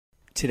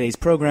Today's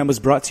program was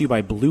brought to you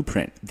by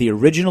Blueprint, the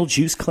original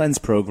juice cleanse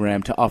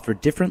program to offer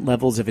different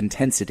levels of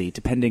intensity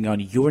depending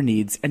on your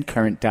needs and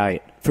current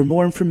diet. For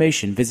more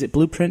information, visit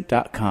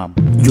blueprint.com.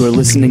 You're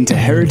listening to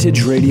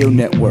Heritage Radio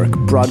Network,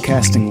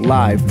 broadcasting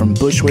live from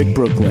Bushwick,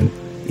 Brooklyn.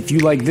 If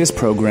you like this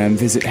program,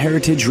 visit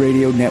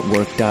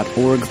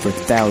heritageradionetwork.org for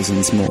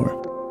thousands more.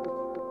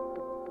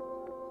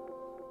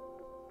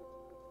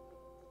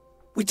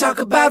 We talk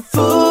about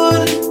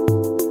food,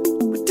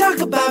 we talk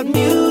about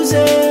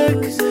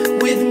music,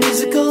 with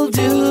musical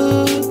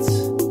dudes,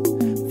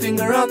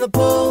 finger on the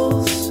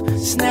pulse,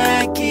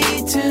 snacky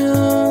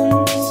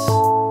tunes.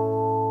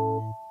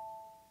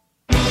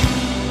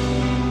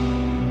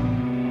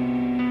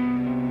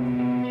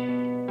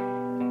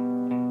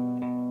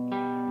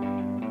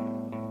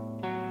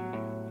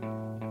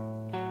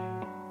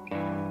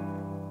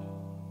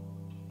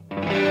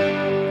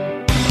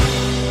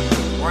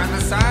 When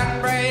the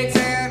sun breaks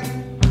in,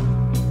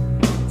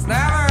 it's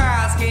never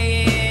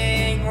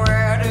asking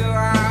where do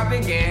I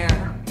begin.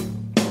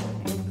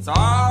 It's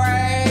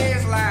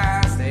always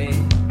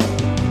lasting.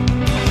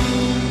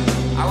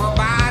 I will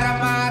bite on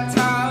my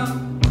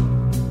tongue.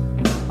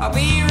 I'll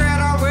be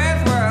riddled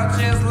with words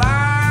just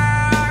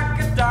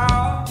like a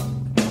dog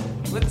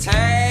with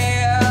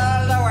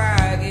tail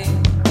wagging.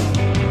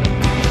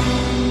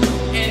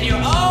 And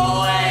you're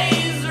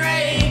always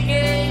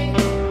raking.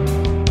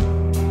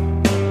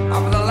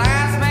 I'm the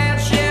last man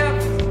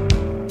shift.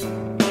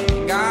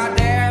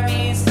 Goddamn,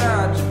 he's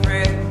such a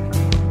prick.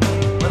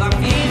 With my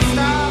feet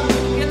stuck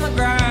in the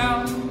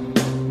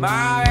ground,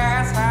 my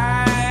ass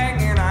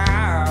hanging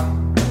out.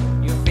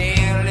 Your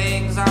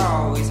feelings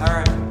always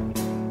hurt.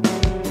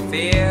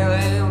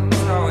 Feelings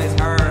always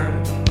hurt.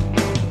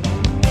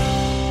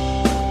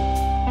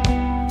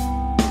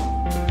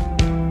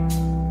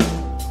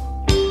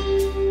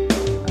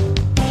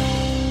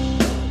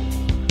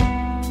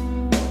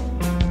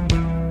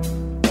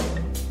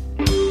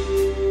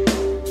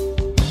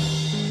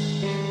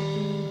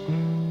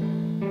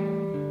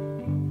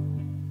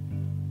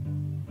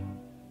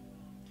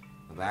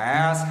 The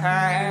ass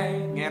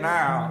hanging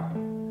out.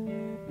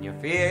 Your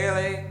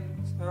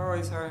feelings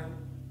always hurt.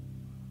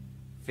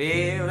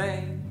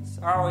 Feelings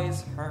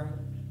always hurt.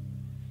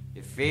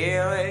 Your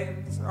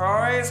feelings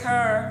always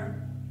hurt.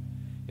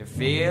 Your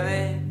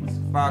feelings,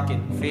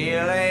 fucking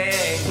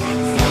feelings.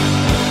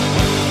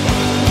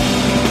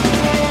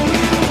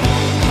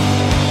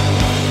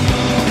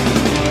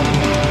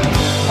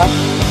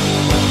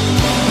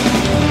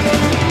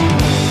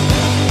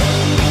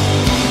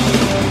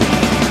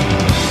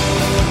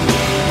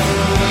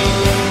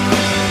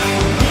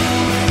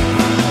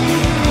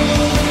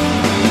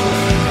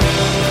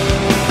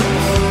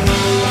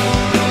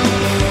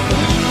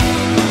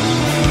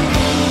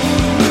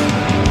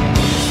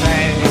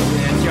 Say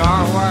it's your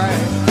way,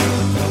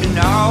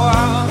 no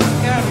one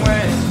can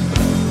win.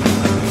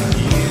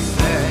 You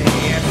say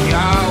it's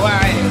your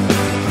way,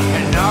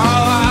 and no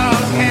one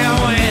can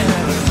win.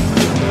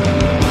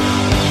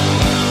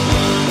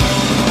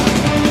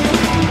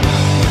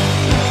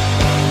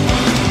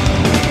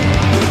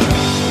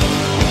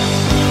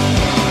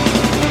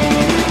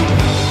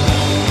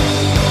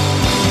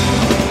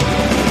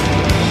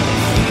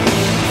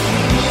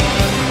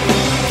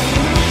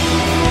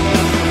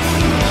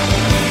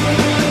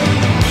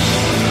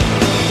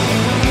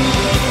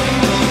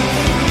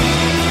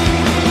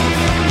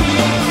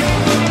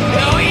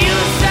 No, you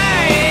say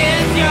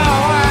it's your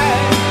way,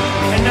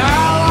 and no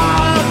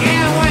one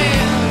can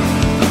win.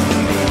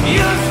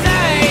 You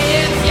say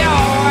it's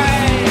your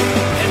way,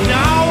 and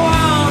no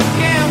one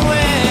can win.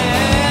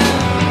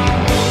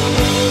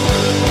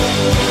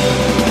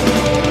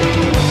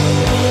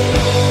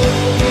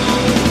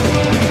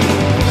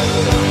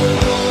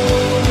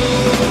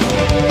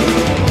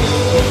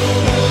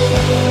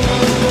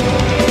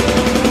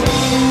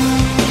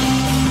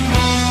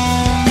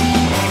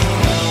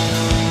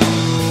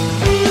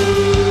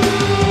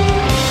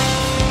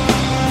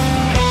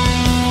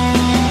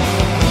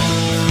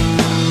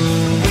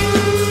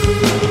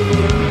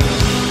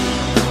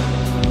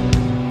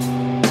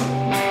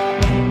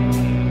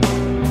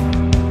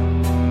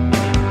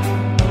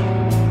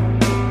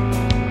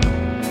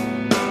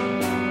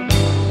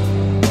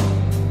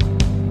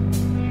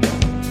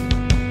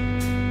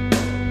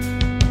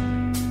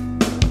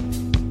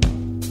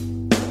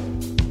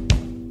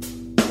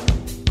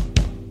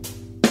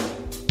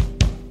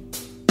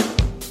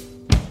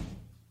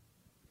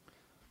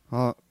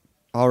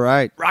 All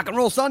right. Rock and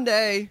Roll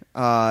Sunday.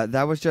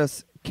 That was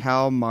just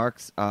Cal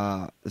Marx.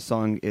 The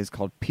song is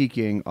called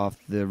Peaking off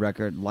the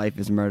record Life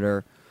is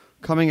Murder.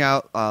 Coming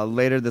out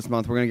later this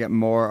month. We're going to get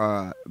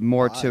more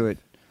to it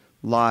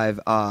live.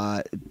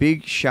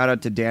 Big shout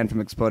out to Dan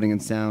from Exploding in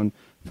Sound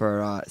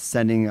for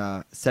setting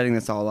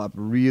this all up.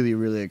 Really,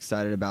 really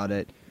excited about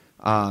it.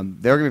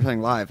 They're going to be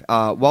playing live.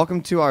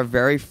 Welcome to our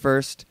very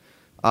first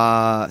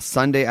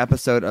Sunday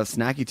episode of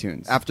Snacky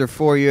Tunes. After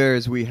 4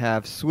 years, we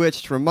have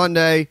switched from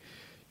Monday,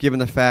 given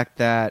the fact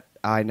that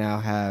I now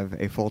have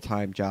a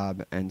full-time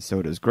job, and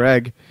so does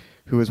Greg,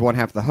 who is one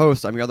half the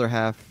host. I'm the other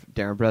half,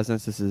 Darren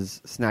Bresnitz. This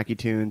is Snacky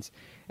Tunes.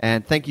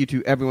 And thank you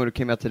to everyone who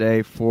came out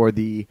today for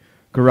the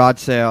garage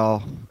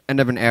sale, end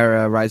of an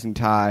era, rising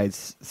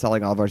tides,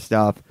 selling all of our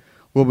stuff.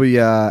 We'll be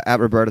at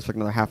Roberta's for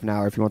another half an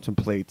hour if you want some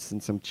plates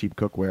and some cheap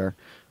cookware.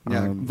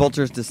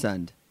 Vultures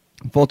descend.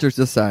 Vultures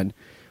descend.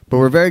 But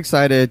we're very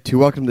excited to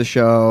welcome to the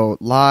show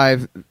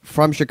live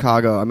from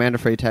Chicago, Amanda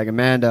Freytag.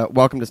 Amanda,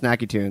 welcome to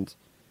Snacky Tunes.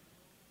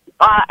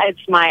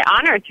 It's my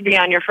honor to be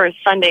on your first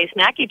Sunday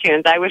Snacky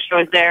Tunes. I wish I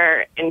was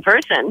there in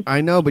person.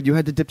 I know, but you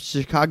had to dip to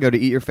Chicago to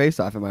eat your face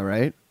off, am I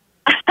right?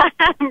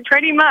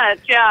 Pretty much,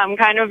 yeah. I'm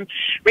kind of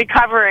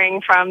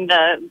recovering from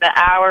the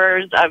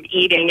hours of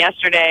eating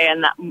yesterday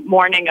and the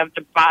morning of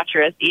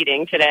debaucherous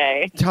eating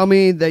today. Tell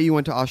me that you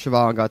went to Au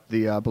Cheval and got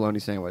the bologna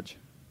sandwich.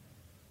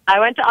 I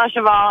went to Au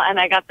Cheval and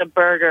I got the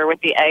burger with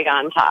the egg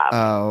on top.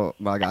 Oh,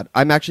 my God.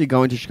 I'm actually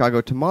going to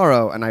Chicago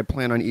tomorrow, and I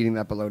plan on eating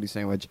that bologna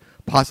sandwich,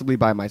 possibly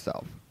by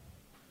myself.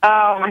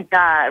 Oh, my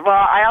God. Well,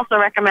 I also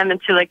recommend the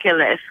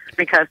chilaquiles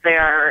because they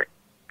are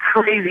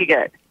crazy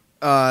good.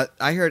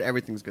 I heard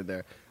everything's good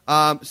there.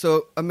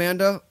 So,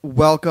 Amanda,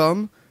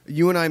 welcome.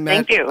 You and I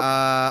met Thank you.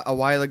 A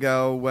while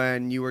ago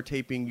when you were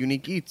taping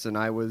Unique Eats, and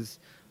I was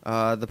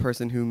the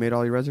person who made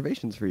all your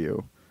reservations for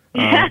you.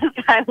 Yes,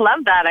 I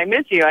love that. I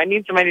miss you. I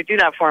need somebody to do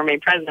that for me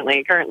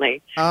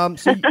currently.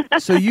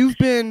 So you've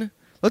been,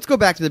 let's go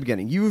back to the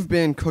beginning. You've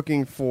been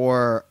cooking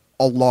for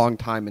a long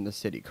time in the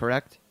city,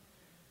 correct?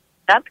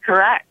 That's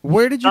correct.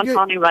 Where did you Don't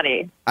tell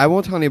anybody. I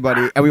won't tell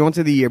anybody, and we won't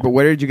say the year, but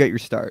where did you get your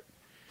start?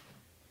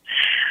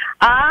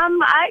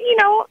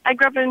 I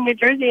grew up in New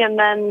Jersey, and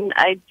then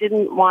I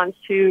didn't want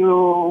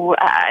to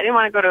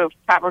go to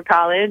proper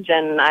college,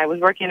 and I was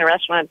working in a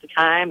restaurant at the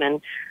time,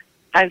 and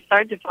I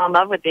started to fall in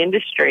love with the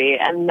industry,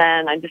 and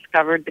then I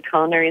discovered the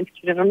Culinary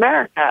Institute of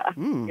America.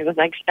 It was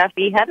like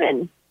chef-y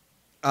heaven.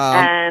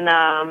 And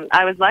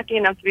I was lucky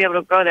enough to be able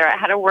to go there. I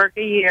had to work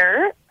a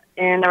year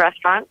in a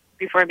restaurant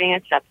before being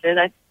accepted.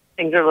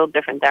 Things are a little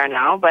different there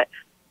now, but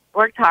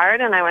worked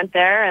hard, and I went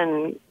there,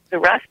 and the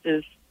rest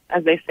is,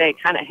 as they say,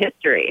 kind of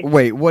history.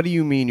 Wait, what do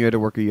you mean you had to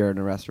work a year in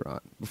a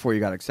restaurant before you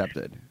got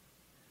accepted?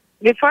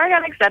 Before I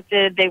got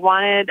accepted,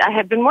 I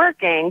had been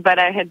working, but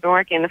I had been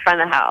working in the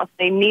front of the house.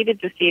 They needed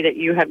to see that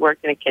you had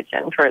worked in a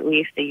kitchen for at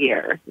least a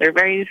year. They're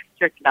very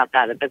strict about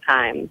that at the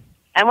time.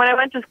 And when I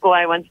went to school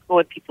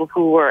with people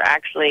who were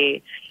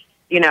actually,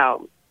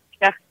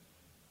 chef,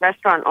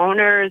 restaurant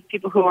owners,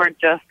 people who were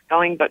just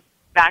going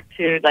back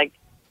to, like,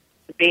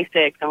 the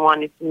basics and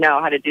wanting to know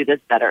how to do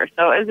this better.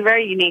 So it was a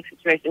very unique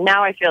situation.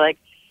 Now I feel like,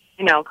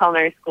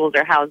 culinary schools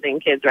are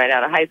housing kids right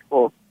out of high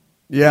school.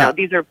 Yeah.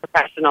 These are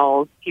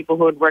professionals, people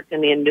who had worked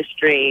in the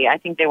industry. I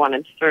think they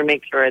wanted to sort of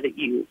make sure that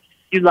you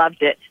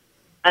loved it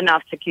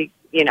enough to keep,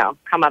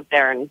 come up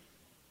there and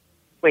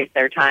waste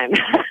their time.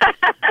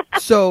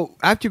 So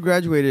after you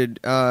graduated,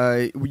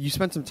 you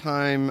spent some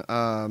time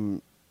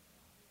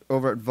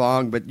over at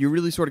Vong, but you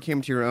really sort of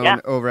came to your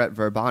own over at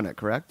Verbena,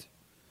 correct?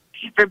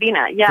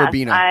 Verbena, yes.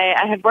 Verbena.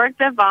 I had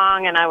worked at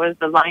Vong, and I was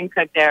the line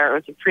cook there.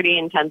 It was a pretty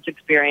intense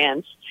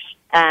experience.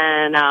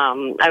 And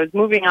I was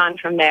moving on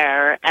from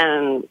there,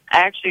 and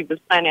I actually was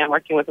planning on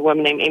working with a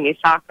woman named Amy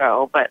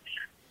Sacco, but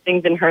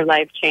things in her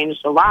life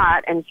changed a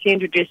lot, and she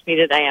introduced me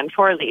to Diane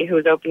Forley, who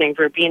was opening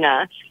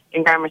Verbena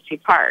in Gramercy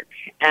Park.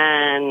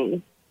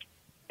 And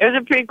it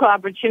was a pretty cool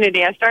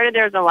opportunity. I started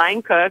there as a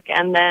line cook,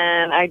 and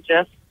then I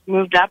just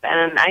moved up,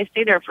 and I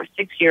stayed there for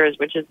 6 years,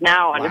 which is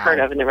now unheard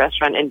of in the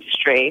restaurant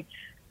industry.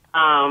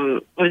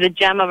 It was a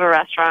gem of a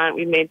restaurant.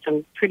 We made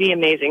some pretty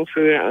amazing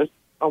food, and it was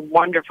a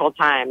wonderful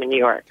time in New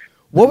York.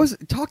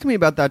 Talk to me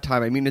about that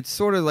time. I mean, it's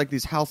sort of like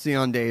these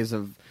halcyon days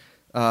of,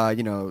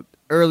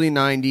 early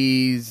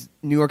 90s,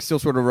 New York's still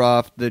sort of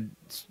rough. The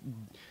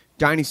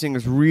dining scene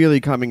is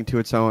really coming to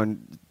its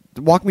own.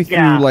 Walk me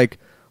through,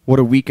 what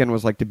a weekend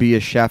was like to be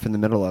a chef in the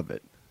middle of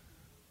it.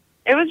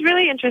 It was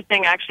really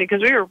interesting, actually,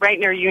 because we were right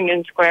near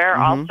Union Square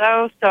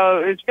also. So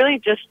it was really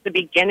just the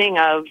beginning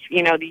of,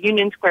 the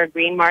Union Square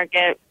Green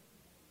Market.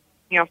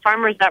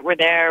 Farmers that were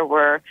there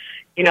were,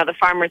 the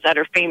farmers that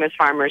are famous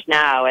farmers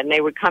now, and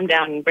they would come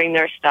down and bring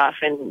their stuff,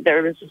 and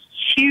there was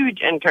huge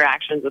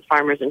interactions with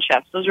farmers and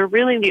chefs. Those were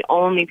really the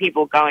only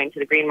people going to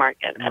the Green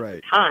Market at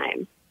the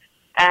time.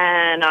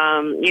 And,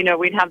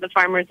 we'd have the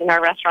farmers in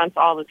our restaurants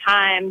all the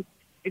time.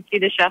 We'd see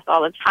the chefs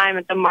all the time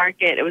at the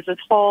market. It was this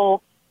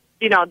whole,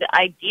 the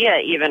idea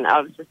even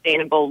of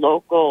sustainable,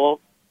 local,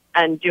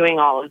 and doing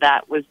all of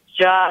that was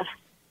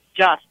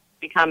just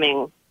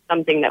becoming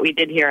something that we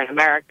did here in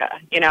America.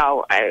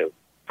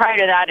 Prior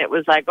to that, it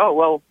was like, oh,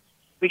 well,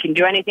 we can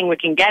do anything, we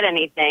can get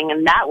anything,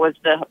 and that was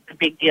the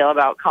big deal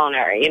about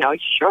culinary.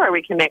 Sure,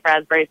 we can make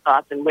raspberry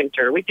sauce in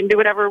winter. We can do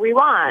whatever we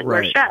want.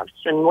 We're chefs,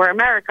 and we're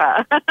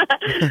America.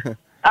 So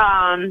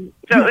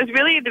it was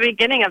really the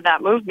beginning of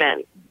that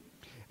movement.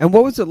 And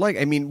what was it like?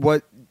 I mean,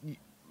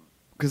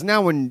 because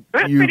now when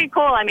it was pretty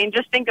cool. I mean,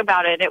 just think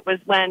about it. It was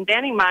when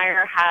Danny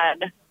Meyer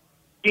had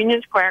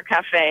Union Square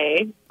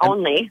Cafe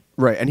only.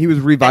 Right, and he was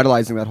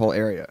revitalizing that whole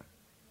area.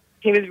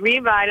 He was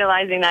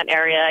revitalizing that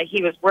area.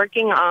 He was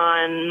working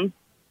on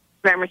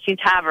Gramercy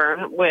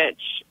Tavern,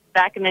 which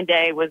back in the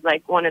day was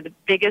like one of the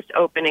biggest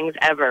openings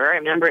ever. I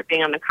remember it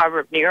being on the cover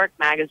of New York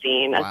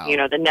Magazine as,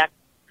 Wow. the next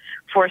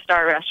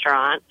 4-star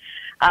restaurant.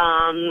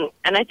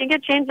 And I think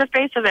it changed the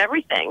face of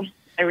everything.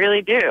 I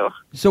really do.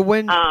 So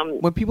when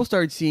people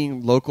started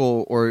seeing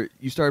local, or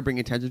you started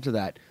bringing attention to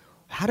that,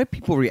 how did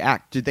people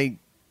react? Did they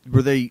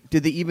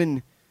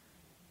even,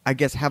 I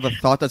guess, have a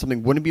thought that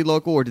something wouldn't be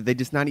local, or did they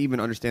just not even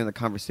understand the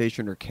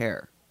conversation or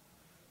care?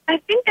 I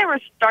think they were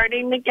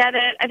starting to get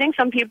it. I think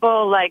some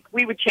people,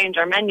 we would change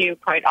our menu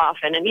quite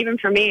often. And even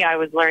for me, I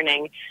was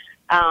learning,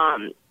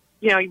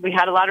 we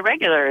had a lot of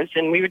regulars,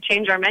 and we would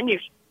change our menu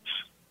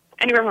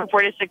anywhere from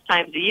 4 to 6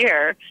 times a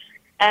year.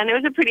 And it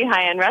was a pretty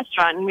high-end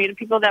restaurant, and we had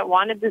people that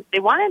wanted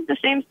the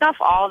same stuff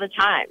all the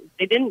time.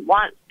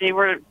 They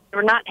were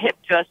not hip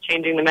to us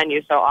changing the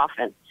menu so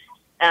often.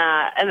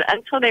 And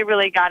until they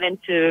really got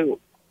into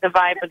the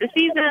vibe of the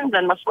seasons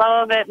and the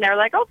flow of it, and they're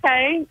like,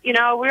 okay, we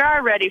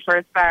are ready for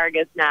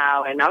asparagus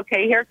now, and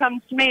okay, here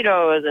comes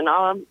tomatoes, and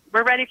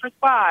we're ready for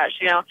squash.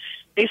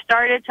 They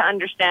started to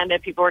understand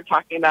it. People were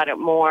talking about it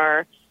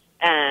more,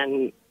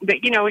 but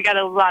we got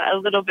a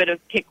little bit of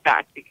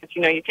kickback because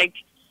you take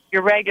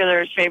your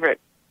regular's favorite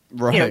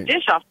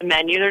dish off the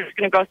menu, they're just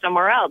going to go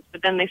somewhere else.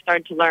 But then they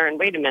started to learn,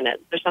 wait a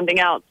minute, there's something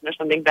else, and there's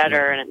something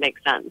better, and it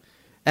makes sense.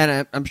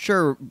 And I'm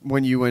sure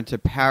when you went to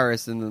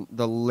Paris in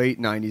the late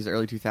 90s,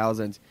 early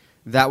 2000s,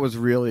 that was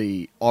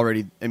really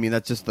already,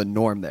 that's just the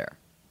norm there.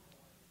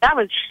 That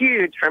was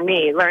huge for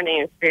me,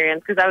 learning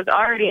experience, because I was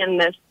already in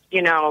this,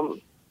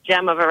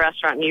 gem of a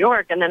restaurant in New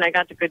York, and then I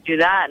got to go do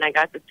that, and I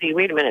got to see,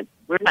 wait a minute,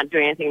 we're not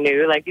doing anything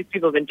new. These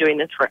people have been doing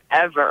this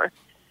forever,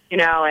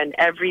 and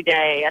every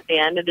day, at the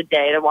end of the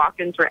day, the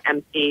walk-ins were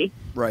empty.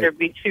 Right. There'd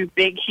be 2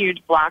 big,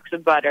 huge blocks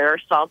of butter,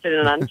 salted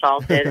and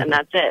unsalted, and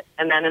that's it.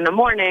 And then in the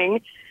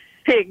morning,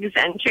 pigs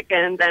and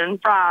chickens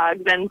and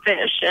frogs and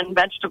fish and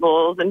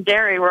vegetables and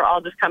dairy were all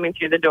just coming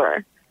through the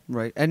door.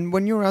 Right. And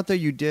when you were out there,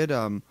 you did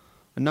a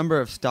number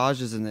of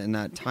stages in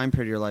that time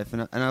period of your life.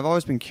 And I've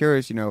always been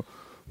curious,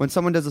 when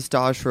someone does a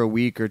stage for a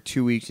week or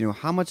 2 weeks,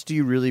 how much do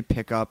you really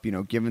pick up,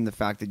 given the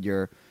fact that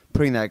you're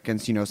putting that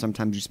against,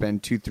 sometimes you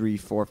spend 2, 3,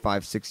 4,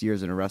 5, 6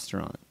 years in a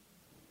restaurant?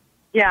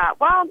 Yeah,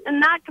 well, in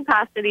that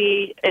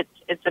capacity,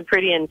 it's a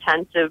pretty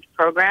intensive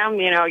program.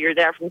 You're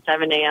there from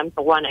 7 a.m.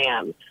 to 1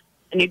 a.m.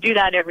 and you do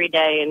that every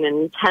day in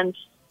an intense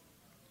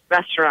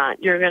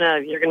restaurant. You're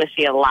gonna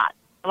see a lot.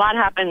 A lot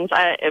happens.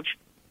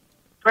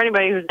 For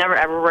anybody who's never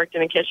ever worked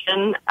in a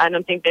kitchen, I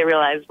don't think they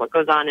realize what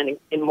goes on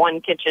in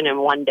one kitchen in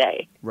one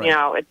day. Right.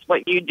 It's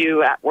what you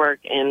do at work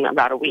in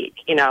about a week,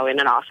 in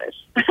an office.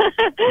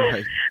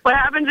 Right. What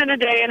happens in a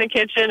day in a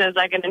kitchen is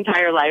like an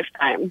entire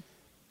lifetime.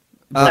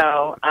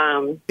 I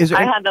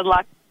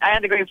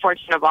had the great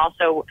fortune of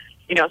also,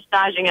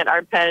 staging at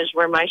Arpege,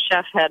 where my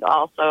chef had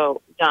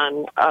also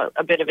done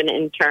a bit of an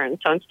intern.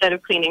 So instead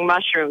of cleaning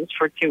mushrooms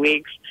for 2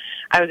 weeks,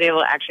 I was able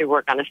to actually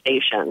work on a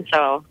station.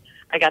 So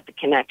I got the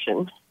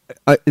connection.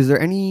 Is there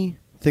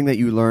anything that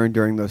you learned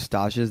during those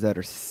stages that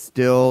are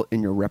still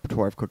in your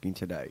repertoire of cooking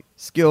today?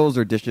 Skills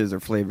or dishes or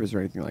flavors or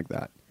anything like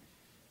that?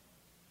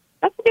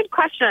 That's a good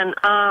question.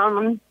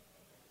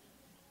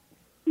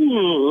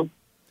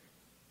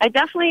 I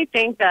definitely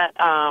think that,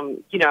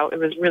 it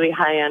was really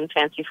high-end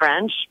fancy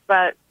French,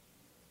 but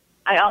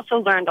I also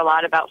learned a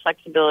lot about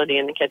flexibility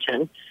in the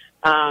kitchen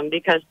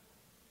because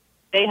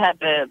they had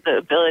the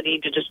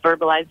ability to just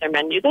verbalize their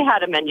menu. They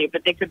had a menu,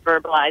 but they could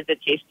verbalize a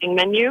tasting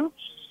menu.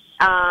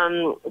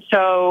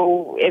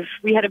 So if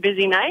we had a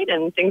busy night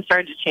and things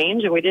started to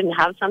change and we didn't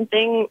have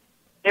something,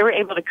 they were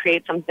able to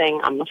create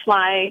something on the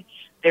fly.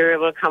 They were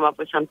able to come up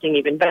with something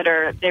even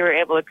better. They were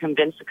able to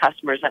convince the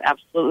customers that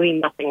absolutely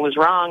nothing was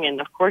wrong.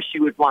 And of course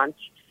you would want,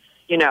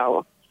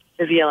 the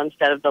veal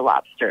instead of the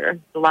lobster.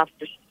 The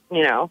lobster,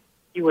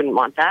 you wouldn't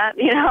want that,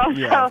 Yeah,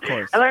 So of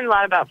course. I learned a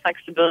lot about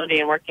flexibility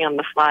and working on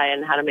the fly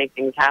and how to make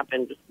things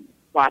happen, just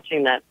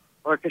watching that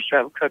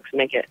orchestra of cooks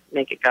make it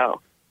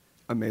go.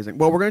 Amazing.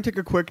 Well, we're going to take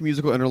a quick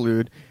musical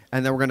interlude,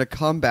 and then we're going to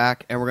come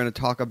back, and we're going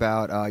to talk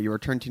about your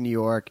return to New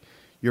York,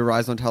 your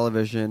rise on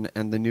television,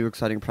 and the new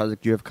exciting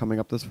project you have coming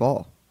up this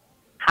fall.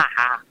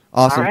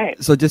 Awesome. All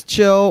right. So just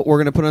chill. We're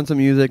going to put on some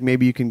music.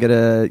 Maybe you can get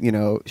a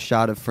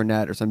shot of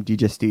Fernet or some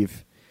DJ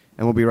Steve,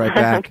 and we'll be right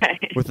back Okay.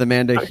 with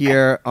Amanda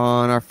here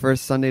on our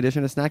first Sunday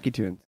edition of Snacky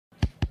Tunes.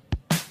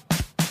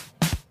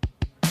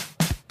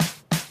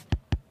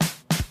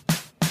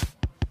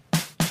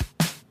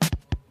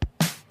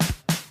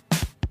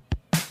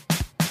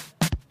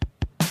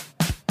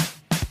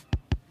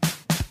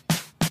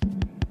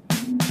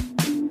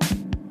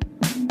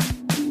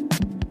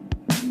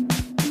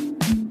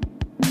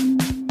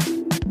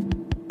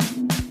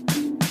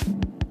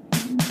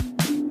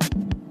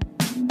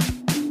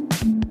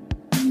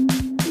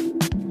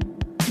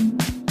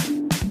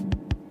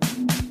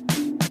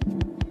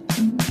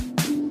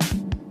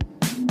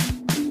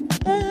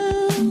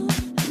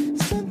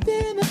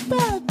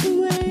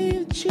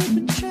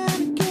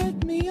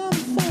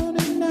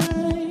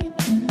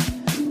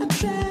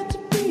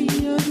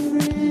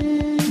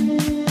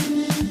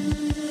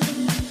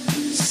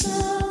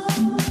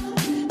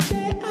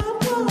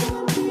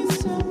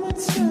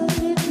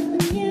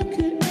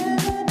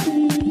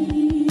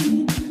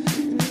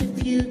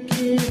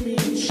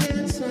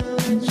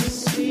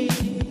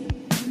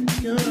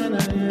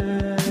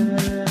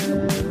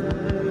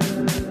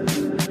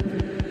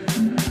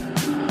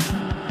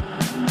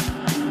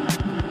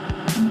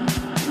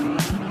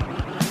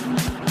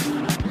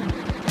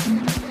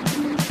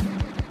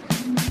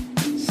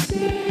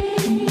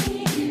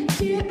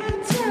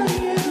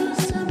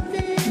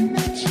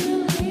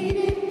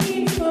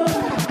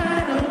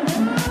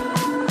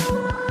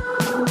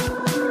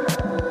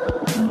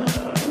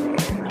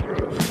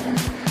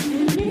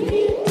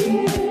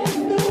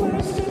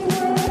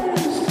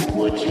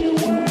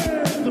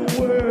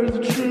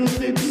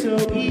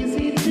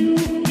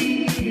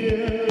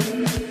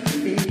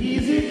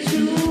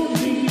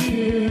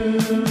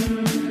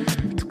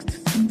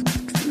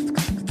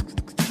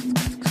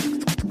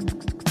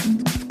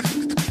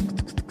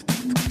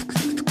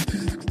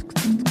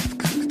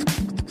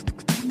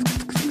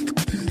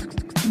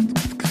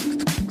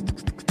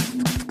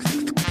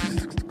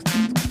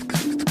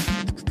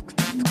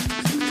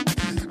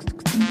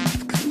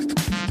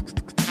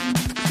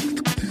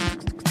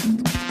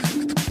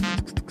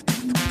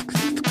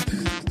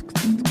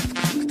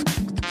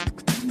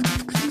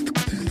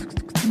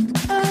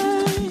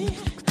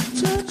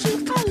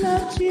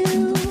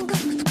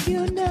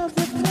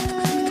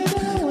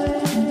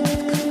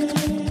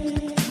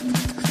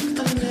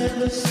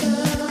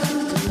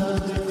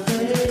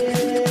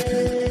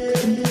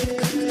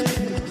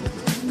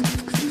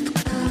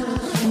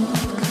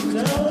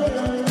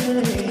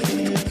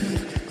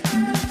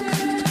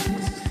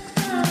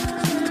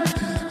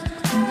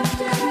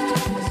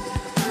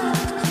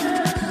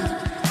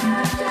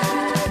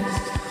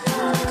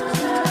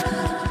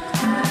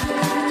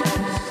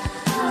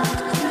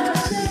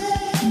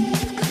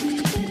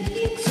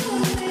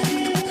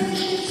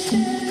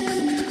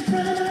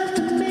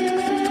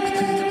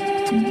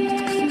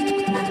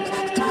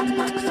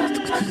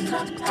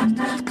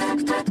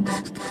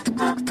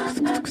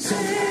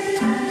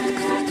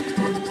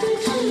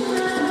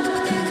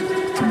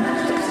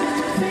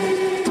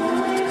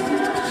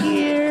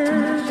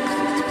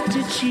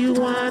 what you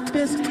want.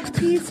 This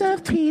piece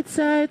of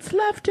pizza, it's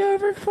left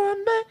over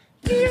from the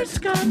years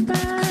gone by.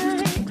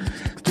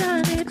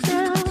 Done it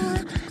now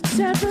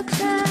several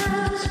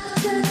times.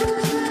 Several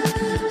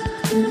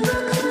times.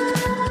 Several times.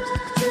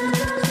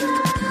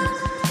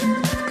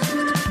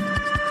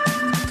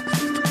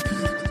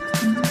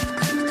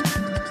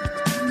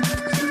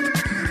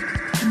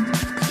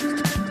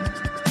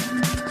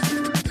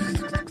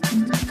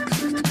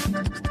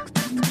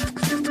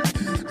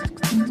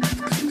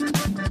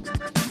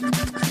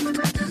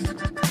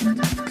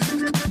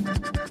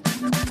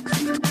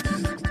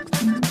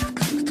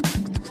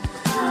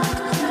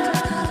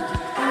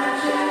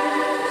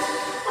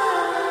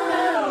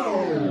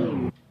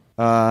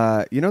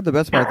 You know, the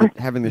best part of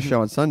having the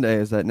show on Sunday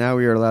is that now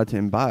we are allowed to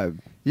imbibe.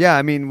 Yeah,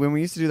 I mean, when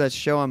we used to do that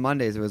show on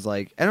Mondays, it was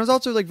like, and it was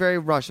also like very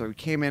rushed. Like we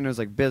came in, it was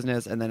like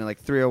business, and then at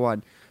like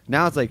 3:01.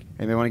 Now it's like,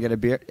 hey, man, want to get a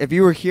beer? If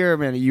you were here,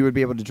 Amanda, you would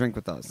be able to drink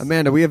with us.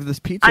 Amanda, we have this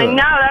pizza. I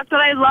know. That's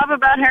what I love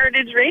about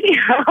Heritage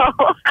Radio.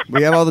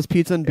 We have all this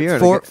pizza and beer.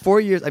 For 4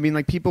 years, I mean,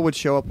 like people would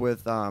show up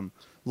with, when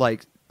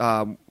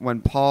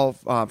Paul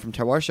from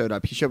Terroir showed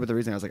up, he showed up with the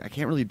reason. I was like, I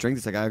can't really drink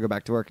this. I gotta go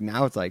back to work.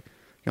 Now it's like,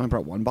 you only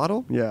brought one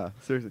bottle? Yeah,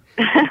 seriously.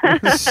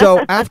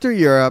 So after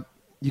Europe,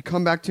 you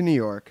come back to New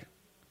York,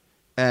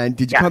 and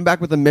did you come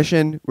back with a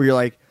mission where you're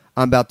like,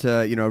 I'm about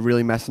to,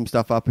 really mess some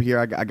stuff up here.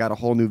 I got a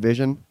whole new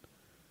vision.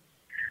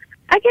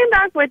 I came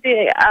back with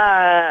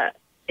the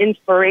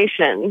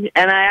inspiration,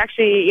 and I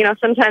actually,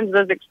 sometimes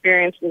those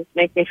experiences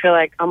make me feel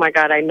like, oh my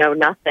God, I know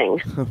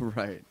nothing.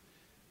 Right.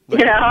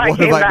 I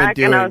came back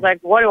and I was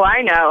like, what do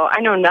I know?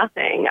 I know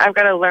nothing. I've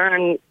got to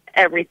learn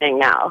everything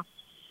now.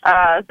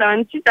 So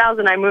in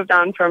 2000, I moved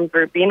on from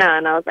Verbena,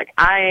 and I was like,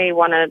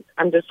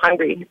 I'm just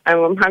hungry.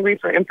 I'm hungry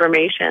for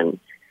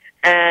information.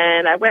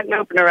 And I went and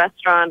opened a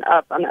restaurant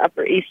up on the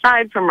Upper East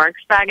Side for Mark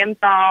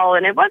Spagenthal,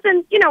 and it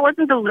wasn't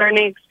the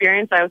learning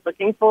experience I was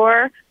looking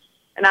for.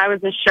 And I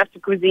was a chef de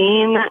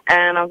cuisine,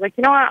 and I was like,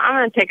 you know what,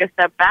 I'm going to take a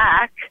step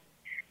back.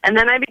 And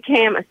then I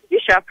became a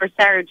sous chef for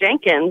Sarah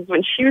Jenkins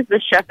when she was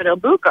the chef at El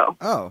Buco.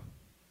 Oh,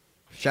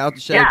 shout out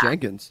to Sarah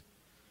Jenkins.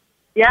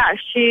 Yeah,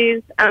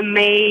 she's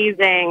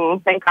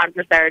amazing. Thank God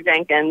for Sarah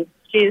Jenkins.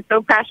 She's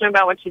so passionate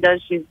about what she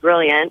does. She's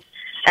brilliant.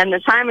 And the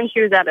time when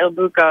she was at El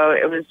Buco,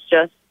 it was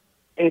just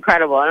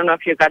incredible. I don't know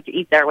if you got to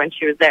eat there when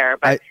she was there,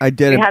 but I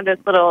did. We had this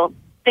little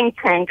think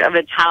tank of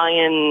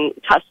Italian,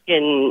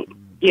 Tuscan,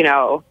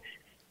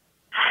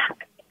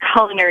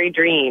 culinary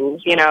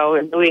dreams.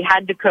 We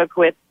had to cook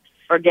with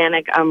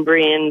organic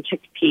Umbrian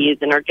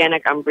chickpeas and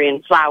organic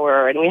Umbrian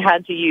flour, and we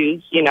had to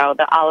use,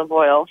 the olive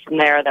oil from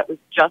there that was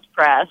just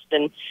pressed,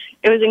 and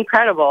it was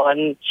incredible.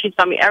 And she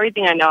taught me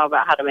everything I know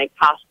about how to make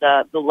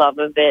pasta, the love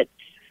of it,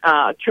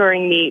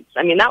 curing meats.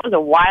 I mean, that was a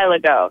while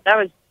ago. That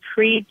was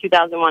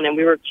pre-2001, and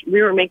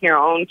we were making our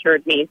own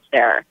cured meats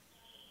there.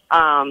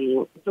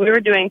 So we were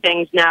doing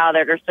things now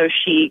that are so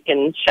chic,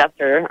 and chefs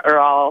are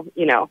all,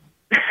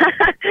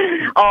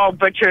 all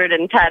butchered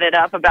and tatted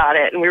up about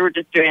it, and we were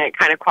just doing it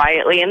kind of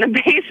quietly in the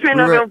basement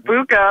of El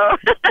Buco.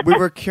 We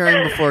were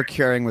curing before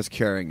curing was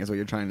curing, is what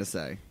you're trying to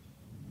say.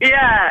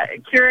 Yeah,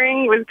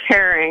 curing was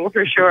caring,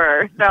 for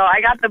sure. So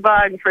I got the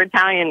bug for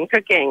Italian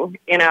cooking,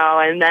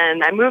 and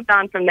then I moved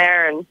on from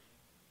there, and,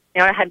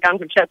 I had gone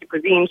from chef de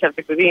cuisine,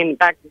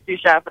 back to sous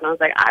chef, and I was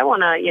like, I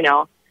want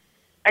to,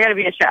 I got to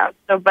be a chef.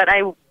 So, but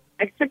I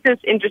took this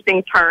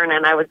interesting turn,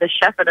 and I was a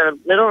chef at a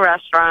little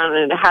restaurant,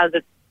 and it has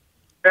a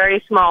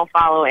very small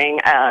following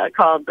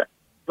called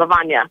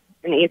Lavagna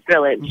in the East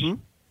Village. Mm-hmm.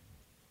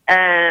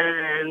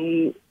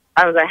 And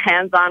I was a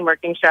hands-on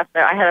working chef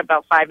there. I had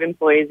about 5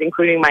 employees,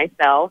 including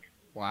myself.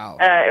 Wow.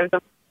 It was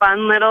a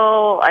fun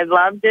I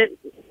loved it.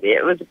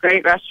 It was a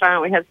great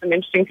restaurant. We had some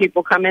interesting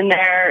people come in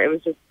there. It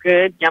was just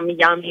good,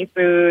 yummy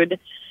food.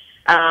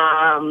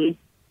 And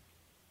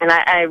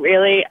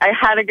I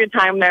had a good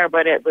time there,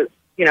 but it was,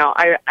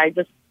 I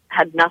just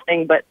had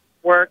nothing but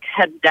work,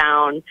 head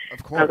down.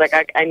 Of course. I was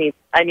like,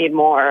 I need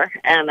more.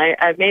 And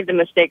I made the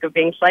mistake of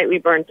being slightly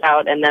burnt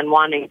out and then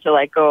wanting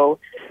to go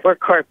work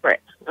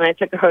corporate. And I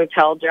took a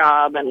hotel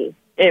job, and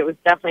it was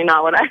definitely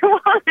not what I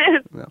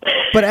wanted. No.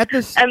 But at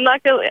this, and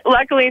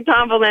luckily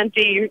Tom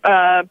Valenti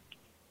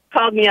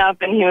called me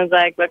up, and he was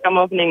like, look, I'm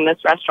opening this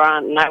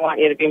restaurant, and I want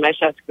you to be my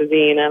chef's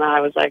cuisine. And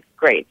I was like,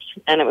 great.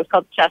 And it was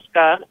called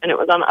Cesca, and it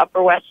was on the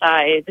Upper West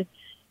Side.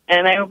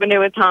 And I opened it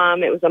with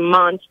Tom. It was a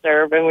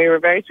monster, and we were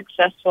very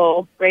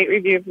successful. Great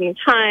review from the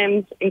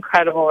Times.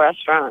 Incredible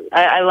restaurant.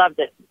 I loved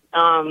it.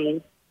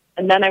 And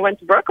then I went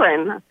to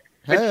Brooklyn.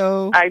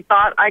 Hey-o. I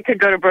thought I could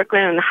go to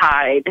Brooklyn and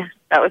hide.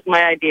 That was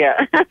my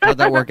idea. How'd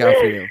that work out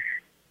for you?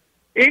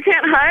 You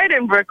can't hide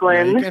in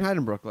Brooklyn. Yeah, you can't hide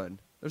in Brooklyn.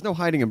 There's no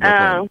hiding in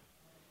Brooklyn.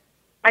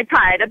 I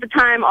tried. At the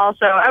time,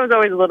 also, I was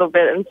always a little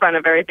bit in front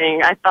of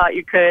everything. I thought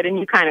you could, and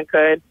you kind of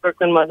could.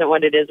 Brooklyn wasn't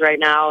what it is right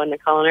now in the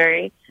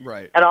culinary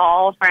at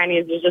all.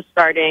 Franny's was just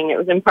starting. It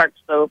was in Park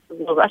Slope. It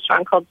was a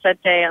restaurant called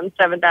Sete on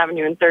 7th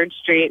Avenue and 3rd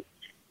Street.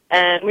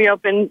 And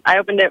I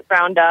opened it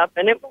ground up,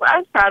 and I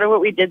was proud of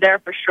what we did there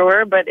for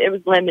sure, but it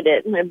was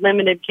limited. It had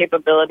limited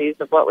capabilities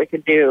of what we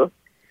could do.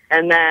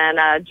 And then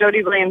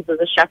Jody Williams was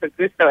a chef at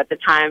Gusto at the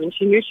time, and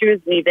she knew she was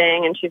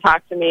leaving, and she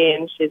talked to me,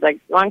 and she's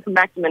like, "You want to come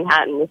back to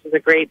Manhattan? This is a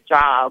great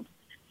job."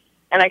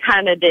 And I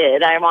kind of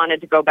did. I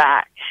wanted to go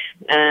back.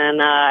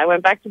 And I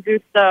went back to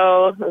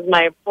Gusto. It was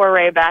my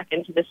foray back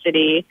into the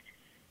city.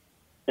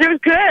 And it was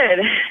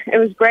good. It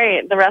was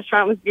great. The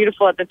restaurant was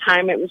beautiful at the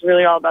time. It was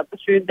really all about the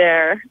food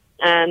there.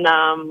 And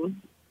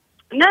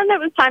then it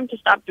was time to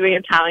stop doing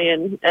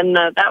Italian. And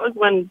that was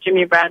when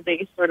Jimmy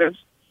Bradley sort of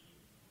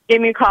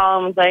gave me a call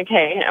and was like,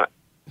 "Hey,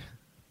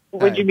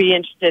 would you be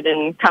interested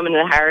in coming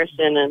to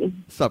Harrison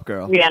and Sup,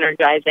 girl?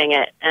 re-energizing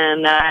it?"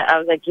 And I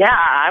was like, "Yeah,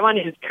 I want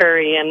to use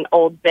curry and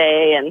Old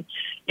Bay and,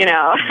 you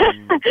know."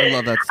 I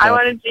love that stuff. I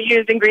wanted to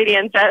use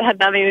ingredients that had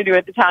nothing to do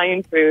with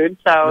Italian food.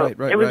 So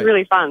it was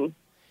really fun.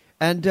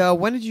 And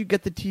when did you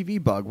get the TV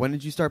bug? When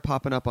did you start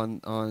popping up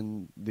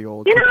on the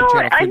old You Cooking know,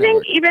 Channel I Food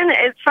think Network?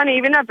 it's funny,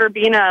 even at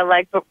Verbena,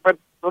 like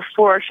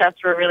before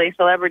chefs were really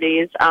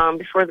celebrities,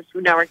 before the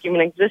Food Network even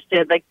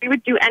existed, like we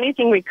would do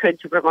anything we could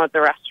to promote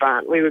the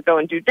restaurant. We would go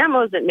and do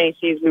demos at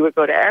Macy's. We would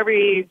go to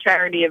every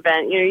charity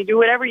event. You know, you do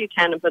whatever you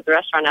can to put the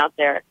restaurant out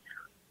there.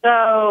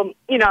 So,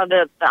 you know,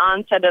 the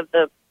onset of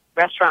the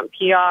restaurant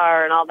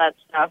PR and all that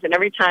stuff, and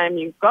every time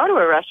you go to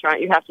a restaurant,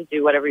 you have to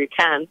do whatever you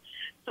can.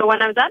 So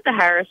when I was at the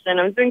Harrison,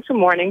 I was doing some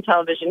morning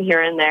television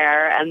here and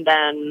there, and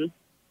then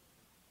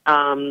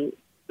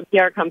the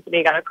PR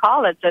company got a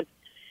call that said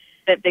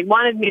that they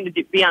wanted me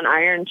to be on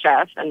Iron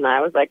Chef, and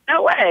I was like,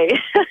 "No way!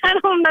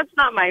 That's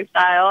not my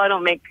style. I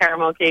don't make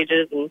caramel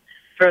cages and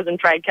frozen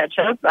fried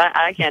ketchup.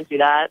 I can't do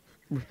that."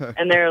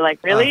 And they were like,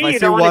 "Really? You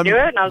don't want to do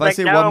it?" And I was like, "If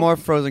I see "No." one more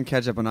frozen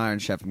ketchup on Iron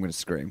Chef, I'm going to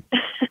scream.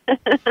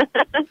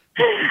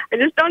 I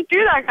just don't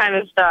do that kind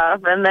of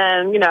stuff. And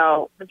then, you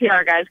know, the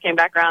PR guys came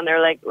back around. They were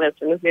like,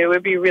 "Listen, it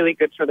would be really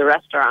good for the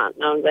restaurant."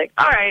 And I was like,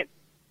 "All right,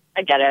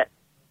 I get it."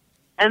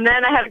 And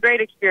then I had a great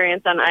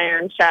experience on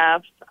Iron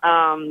Chef,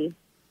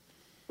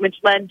 which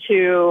led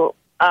to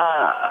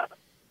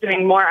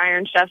doing more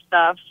Iron Chef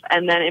stuff.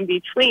 And then in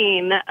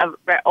between, an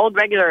old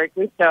regular at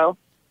Gusto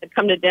had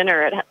come to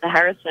dinner at the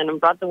Harrison and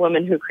brought the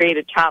woman who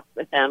created Chopped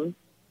with him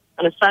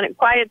on a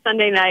quiet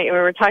Sunday night. And we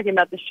were talking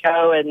about the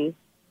show, and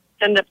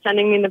ended up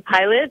sending me the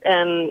pilot,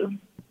 and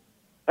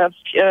a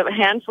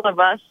handful of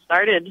us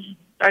started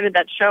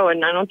that show,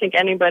 and I don't think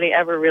anybody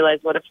ever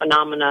realized what a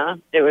phenomena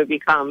it would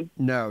become.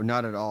 No,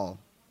 not at all.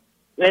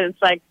 It's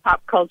like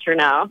pop culture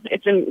now.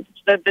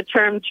 The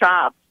term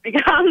chopped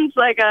becomes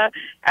like a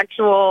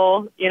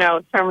actual, you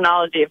know,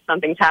 terminology if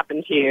something's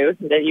happened to you,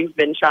 that you've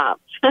been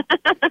chopped.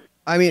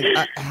 I mean,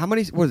 how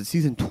many, was it,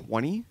 season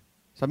 20?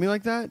 Something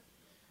like that?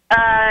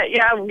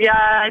 Yeah,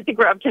 I think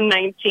we're up to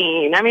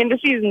 19. I mean, the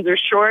seasons are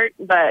short,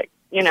 but,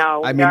 you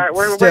know, I mean,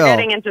 we're still,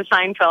 getting into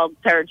Seinfeld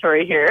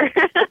territory here.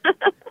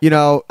 You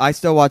know, I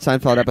still watch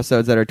Seinfeld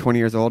episodes that are 20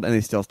 years old, and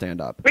they still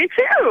stand up. Me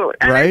too.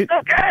 And right? it's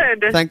so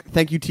good.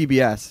 Thank you,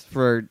 TBS,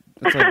 for...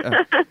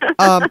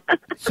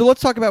 So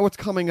let's talk about what's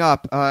coming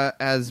up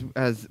as we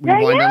wind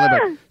down a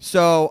little bit.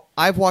 So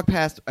I've walked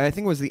past, I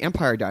think it was the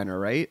Empire Diner,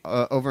 right?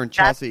 Over in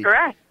Chelsea.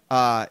 That's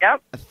correct.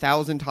 Yep.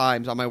 1,000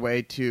 times on my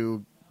way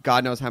to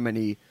God knows how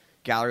many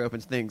gallery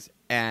opens things,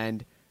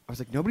 and I was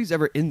like, nobody's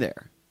ever in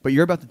there, but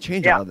you're about to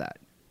change all of that.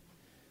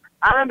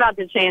 I'm about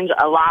to change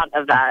a lot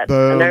of that.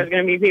 Boom. And there's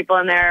going to be people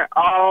in there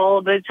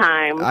all the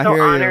time. I So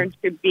hear you. honored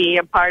to be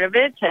a part of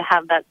it, to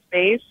have that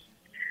space.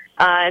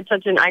 It's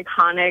such an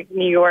iconic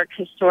New York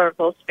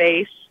historical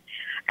space,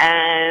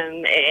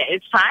 and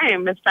it's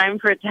time. It's time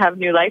for it to have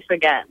new life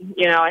again.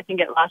 You know, I think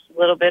it lost a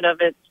little bit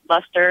of its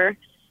luster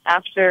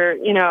after,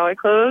 you know, it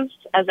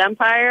closed as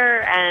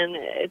Empire, and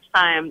it's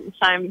time. It's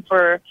time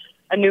for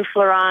a new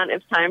Florent.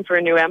 It's time for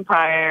a new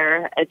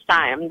Empire. It's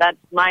time. That's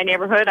my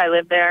neighborhood. I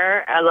live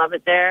there. I love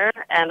it there,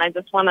 and I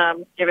just want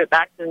to give it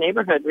back to the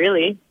neighborhood,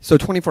 really. So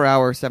 24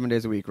 hours, 7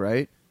 days a week,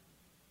 right?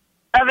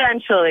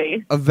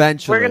 Eventually.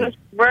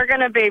 We're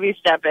gonna baby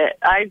step it.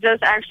 I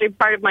just actually,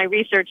 part of my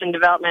research and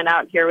development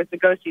out here was to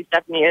go see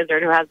Stephanie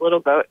Izzard, who has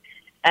Little Goat,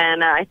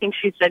 and I think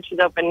she said she's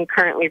open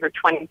currently for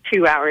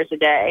 22 hours a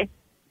day,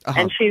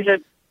 and she's a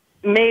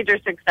major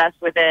success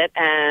with it,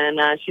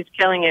 and she's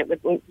killing it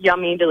with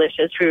yummy,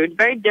 delicious food.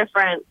 Very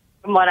different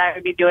from what I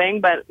would be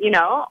doing, but you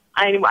know,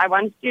 I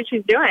want to see what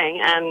she's doing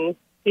and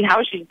see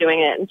how she's doing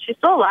it, and she's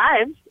still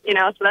alive, you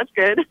know, so that's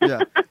good. Yeah.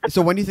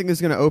 So when do you think this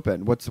is going to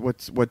open? What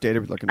date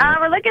are we looking at?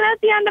 We're looking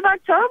at the end of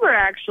October,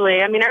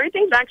 actually. I mean,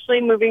 everything's actually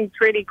moving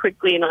pretty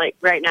quickly, like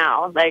right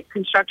now, like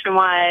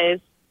construction-wise.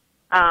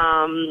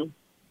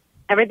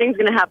 Everything's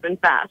going to happen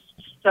fast.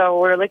 So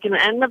we're looking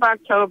at end of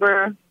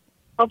October,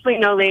 hopefully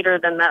no later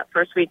than that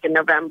first week in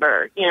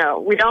November. You know,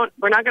 we're not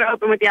going to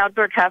open with the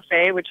outdoor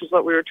cafe, which is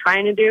what we were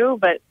trying to do,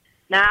 but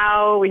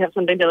now we have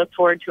something to look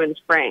forward to in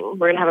spring.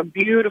 We're going to have a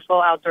beautiful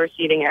outdoor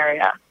seating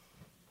area.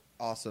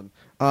 Awesome.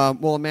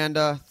 Well,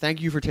 Amanda, thank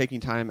you for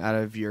taking time out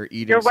of your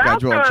eating You're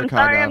schedule welcome. in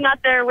Chicago. I'm sorry I'm not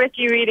there with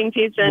you eating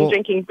pizza and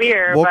drinking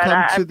beer, but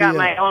I've got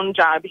my own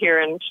job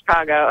here in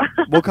Chicago.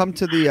 We'll come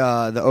to the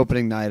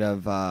opening night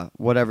of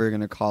whatever you're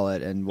going to call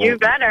it, and you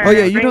better. Oh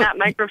yeah, you bring don't, that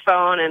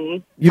microphone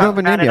and you don't have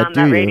a talk name about yet, it on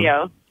do that you?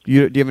 radio. Do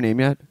you have a name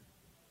yet?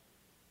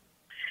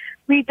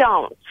 We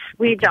don't.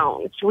 We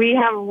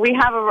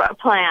have a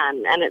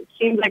plan, and it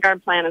seems like our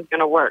plan is going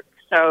to work.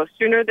 So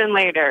sooner than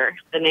later,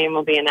 the name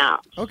will be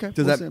announced. Okay. Does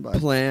we'll that stand by.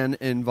 plan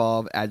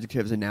involve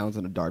adjectives and nouns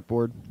on a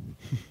dartboard?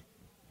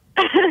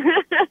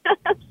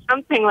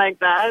 Something like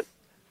that.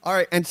 All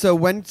right. And so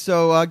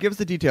give us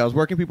the details.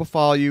 Where can people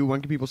follow you?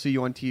 When can people see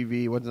you on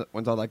TV?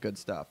 When's all that good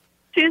stuff?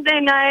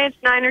 Tuesday nights,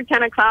 9 or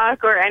 10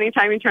 o'clock, or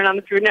anytime you turn on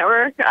the Food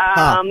Network.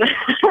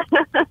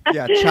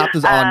 Yeah, Chopped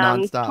is on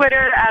nonstop.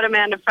 Twitter at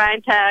Amanda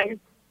Freitag.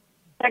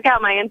 Check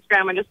out my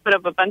Instagram. I just put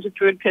up a bunch of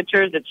food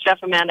pictures. It's Chef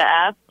Amanda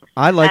F.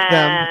 I like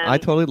them. I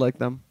totally like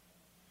them.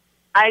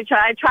 I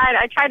try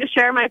to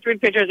share my food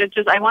pictures. It's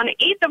just I want to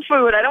eat the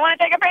food. I don't want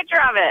to take a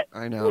picture of it.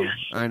 I know.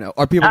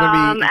 Are people going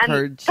to be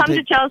encouraged and come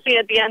to Chelsea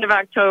at the end of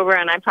October,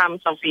 and I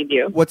promise I'll feed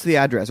you. What's the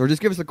address? Or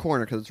just give us the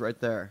corner because it's right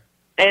there.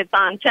 It's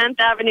on 10th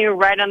Avenue,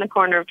 right on the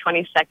corner of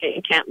 22nd.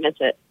 You can't miss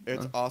it.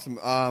 It's awesome.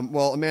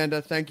 Well,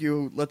 Amanda, thank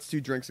you. Let's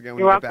do drinks again when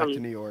You're we welcome. get back to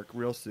New York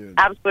real soon.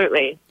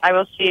 Absolutely. I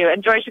will see you.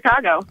 Enjoy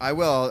Chicago. I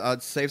will.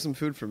 Save some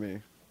food for me.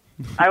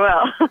 I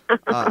will.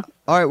 All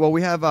right. Well,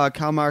 we have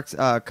Karl Marx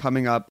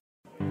coming up.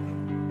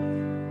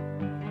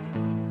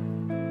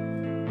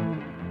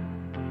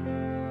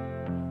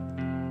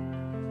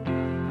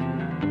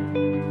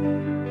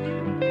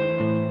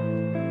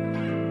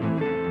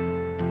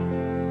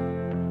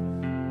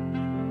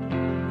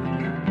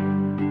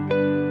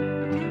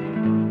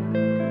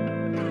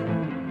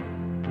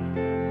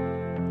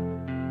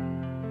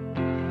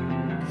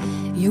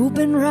 You've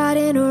been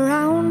riding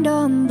around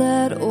on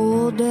that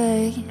all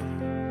day,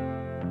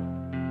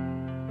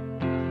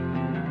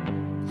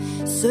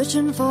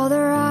 searching for the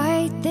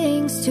right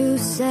things to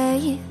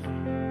say.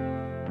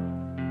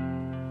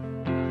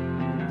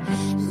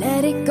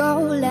 Let it go,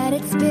 let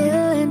it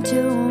spill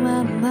into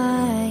my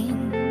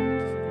mind.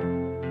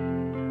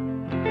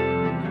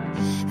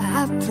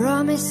 I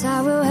promise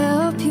I will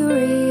help you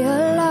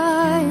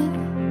realign.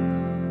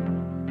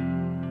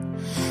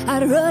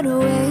 I'd run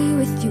away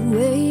with you,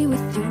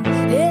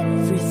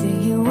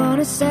 everything you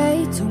wanna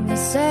say to me,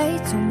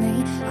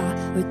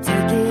 I would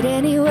take it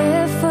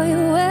anywhere for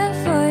you,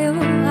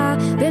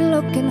 I've been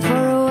looking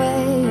for a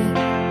way.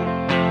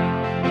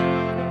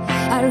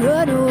 I'd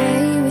run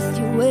away with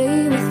you,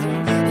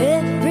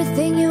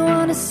 everything you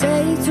wanna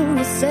say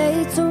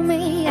to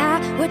me, I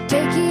would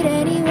take it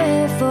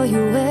anywhere for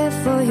you,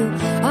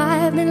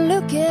 I've been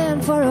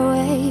looking for a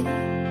way.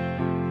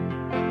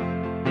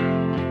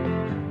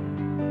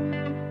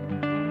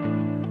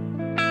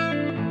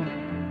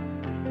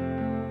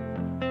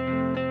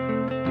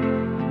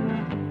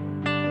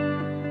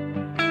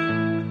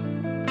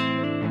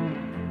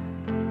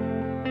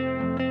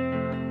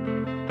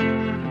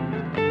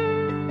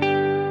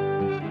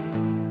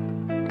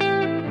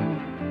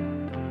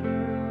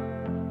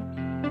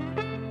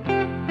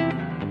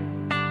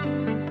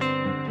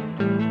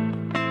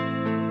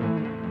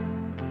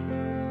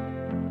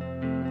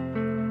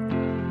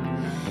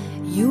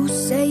 You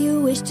say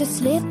you wish to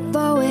slip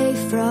away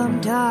from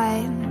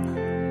time.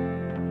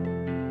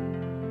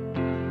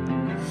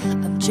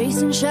 I'm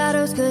chasing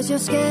shadows 'cause you're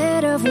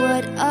scared of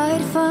what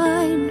I'd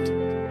find.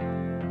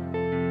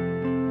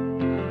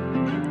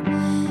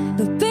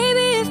 But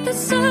baby, if the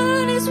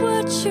sun is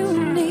what you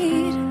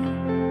need,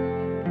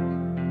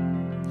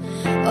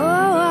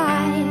 oh,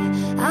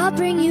 I'll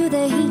bring you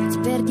the heat,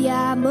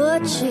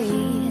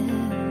 perdiamoci.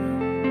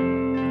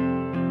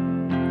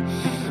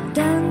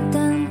 Dun,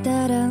 dun,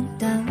 da, dun,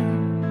 dun.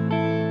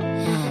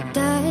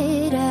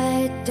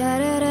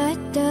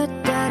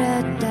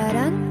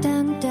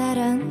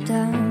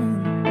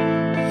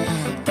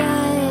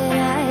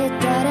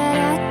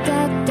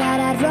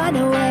 Run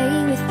away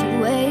with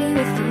you,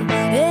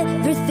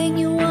 everything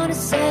you wanna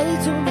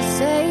say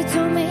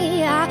to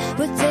me, I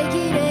would take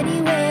it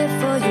anywhere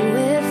for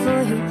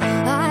you,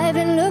 I've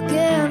been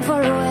looking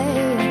for a way.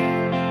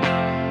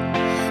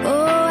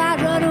 Oh,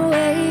 I'd run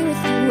away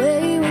with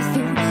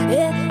you,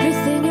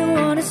 everything you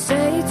wanna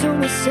say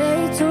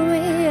to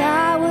me,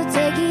 I would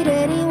take it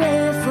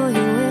anywhere for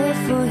you,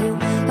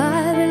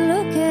 I've been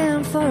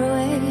looking for a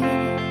way.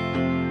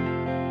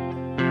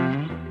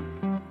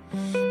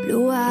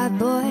 Blue-eyed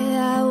boy,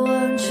 I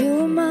want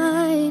you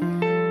mine.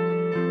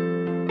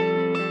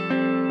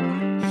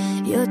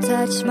 Your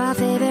touch, my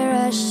favorite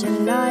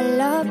Russian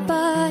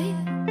lullaby.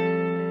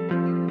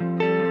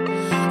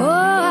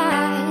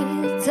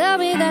 Oh, tell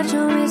me that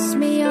you'll miss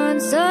me on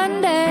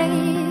Sunday.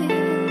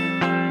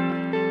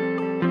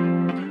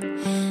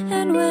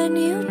 And when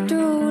you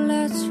do,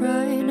 let's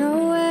run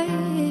away.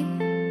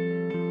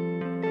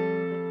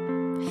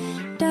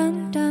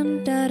 Dun,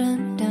 dun,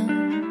 dun, dun, dun.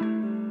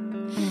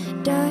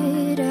 Da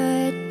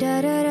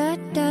da da da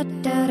da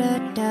da da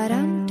da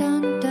dun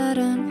dun da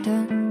dun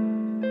dun.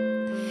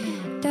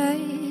 Da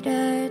da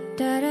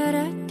da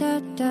da da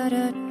da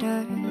da da.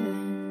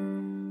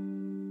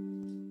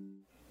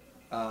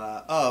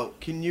 Oh,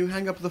 can you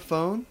hang up the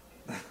phone?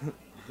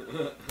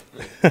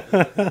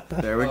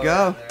 There we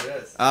go. There it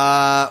is.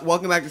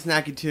 Welcome back to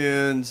Snacky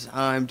Tunes.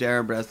 I'm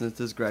Darren Bresnitz. This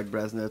is Greg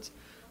Bresnitz.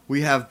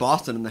 We have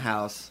Boston in the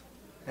house.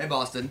 Hey,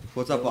 Boston.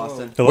 What's up,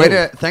 Boston?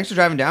 Hello. Thanks for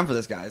driving down for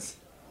this, guys.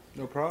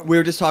 No problem. We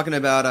were just talking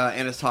about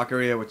Anna's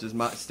Taqueria, which is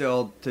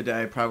still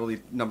today probably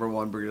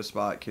 #1 burrito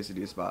spot,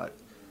 quesadilla spot.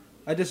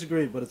 I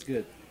disagree, but it's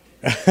good.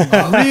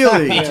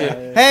 Really? Me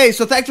too. Hey,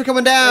 so thanks for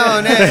coming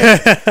down.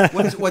 Hey.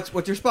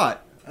 What's your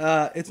spot?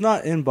 It's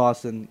not in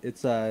Boston.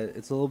 It's a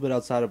little bit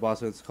outside of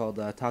Boston. It's called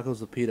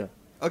Tacos Lapita.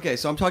 Okay,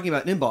 so I'm talking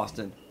about in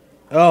Boston.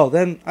 Oh,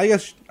 then I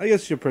guess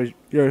you're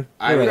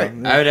I would,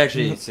 right. I would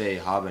actually say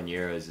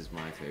habaneros is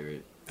my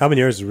favorite.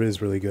 Habaneros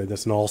is really good.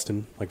 That's in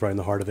Alston, like right in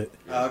the heart of it.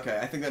 Okay,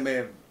 I think that may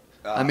have.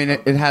 I mean,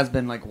 it has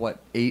been like what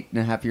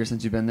 8.5 years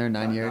since you've been there.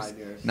 9 years. 9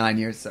 years. 9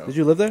 years. So. Did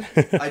you live there?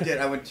 I did.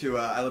 I went to.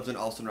 I lived in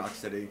Alston, Rock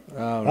City.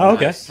 Oh,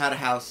 okay. Had a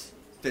house.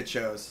 Did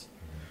shows.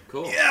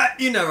 Cool. Yeah,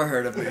 you never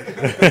heard of me.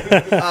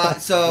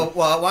 So,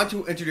 why don't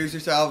you introduce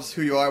yourselves?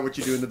 Who you are? What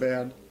you do in the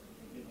band?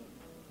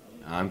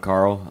 I'm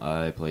Carl.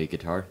 I play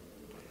guitar.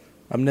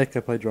 I'm Nick.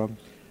 I play drums.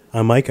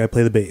 I'm Mike. I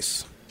play the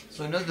bass.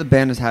 So I know the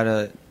band has had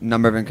a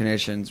number of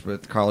incarnations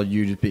with Carl,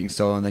 you just being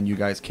solo, and then you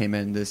guys came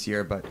in this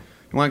year. But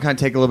you want to kind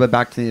of take a little bit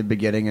back to the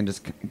beginning and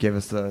just give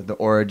us the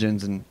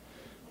origins and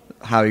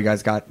how you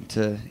guys got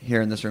to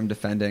here in this room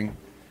defending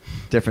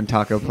different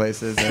taco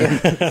places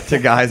to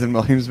guys in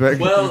Williamsburg.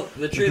 Well,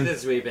 the truth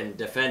is we've been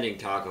defending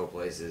taco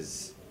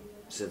places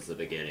since the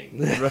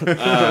beginning.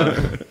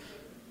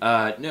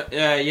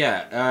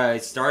 I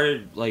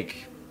started like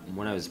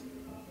when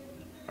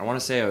I want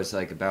to say I was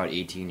like about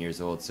 18 years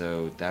old,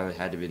 so that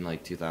had to have been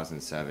like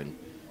 2007.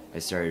 I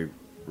started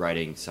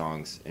writing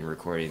songs and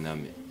recording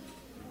them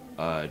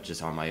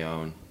just on my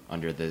own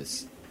under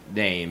this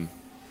name.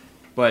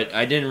 But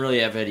I didn't really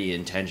have any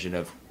intention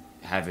of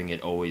having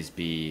it always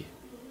be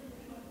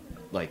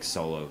like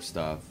solo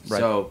stuff. Right.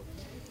 So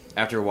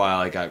after a while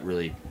I got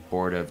really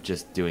bored of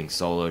just doing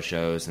solo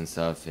shows and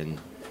stuff, and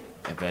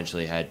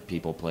eventually had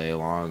people play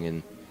along,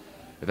 and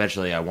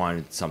eventually I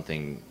wanted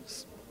something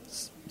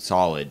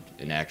solid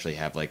and actually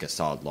have like a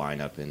solid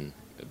lineup, and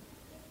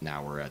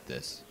now we're at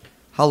this.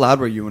 How loud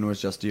were you when it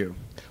was just you?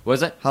 What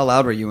was that? How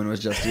loud were you when it was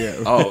just you?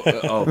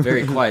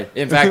 Very quiet.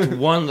 In fact,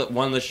 one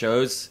of the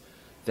shows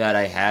that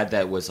I had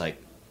that was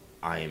like,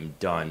 I am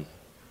done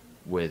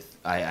with,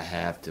 I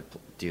have to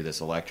do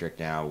this electric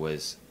now,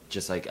 was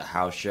just like a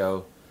house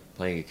show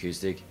playing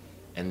acoustic,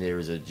 and there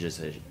was a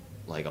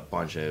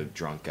bunch of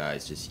drunk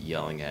guys just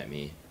yelling at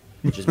me,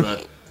 just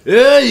like,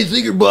 yeah, you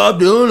think you're Bob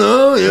Dylan?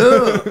 Oh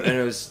yeah, and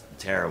it was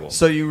terrible.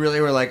 So you really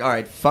were like, all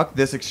right, fuck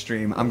this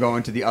extreme. I'm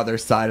going to the other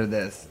side of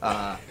this.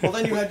 Well,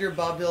 then you had your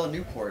Bob Dylan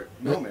Newport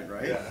moment,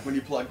 right? Yeah. When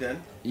you plugged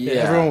in. Yeah,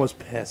 Everyone was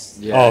pissed.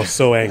 Yeah. Oh,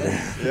 so angry.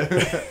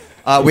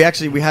 We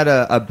had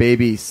a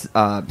baby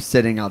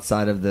sitting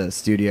outside of the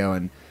studio,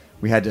 and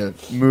we had to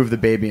move the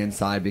baby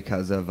inside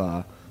because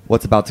of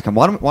what's about to come.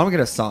 Why don't we get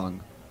a song?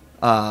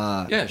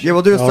 Sure. Yeah,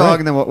 we'll do a All song, right.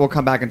 and then we'll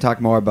come back and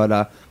talk more. But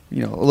a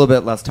little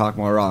bit less talk,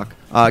 more rock.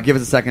 Give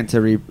us a second to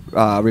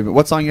reboot.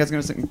 What song you guys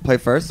gonna play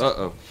first?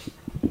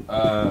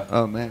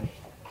 Oh man.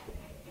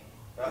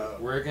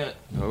 We're gonna.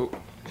 Oh,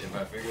 if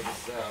I figure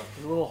this out.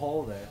 There's a little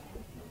hole there.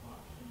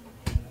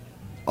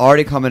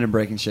 Already coming and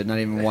breaking shit. Not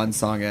even one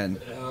song in.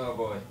 Oh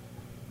boy.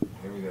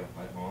 Here we go.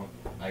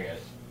 I got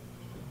it.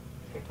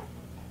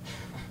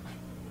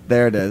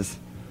 There it is.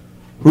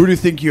 Who do you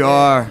think you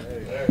are?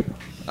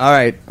 All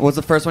right. What's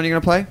the first one you're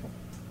gonna play?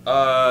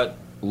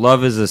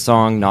 Love is a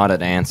song, not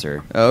an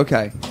answer.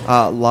 Okay.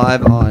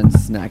 Live on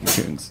Snacky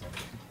Tunes.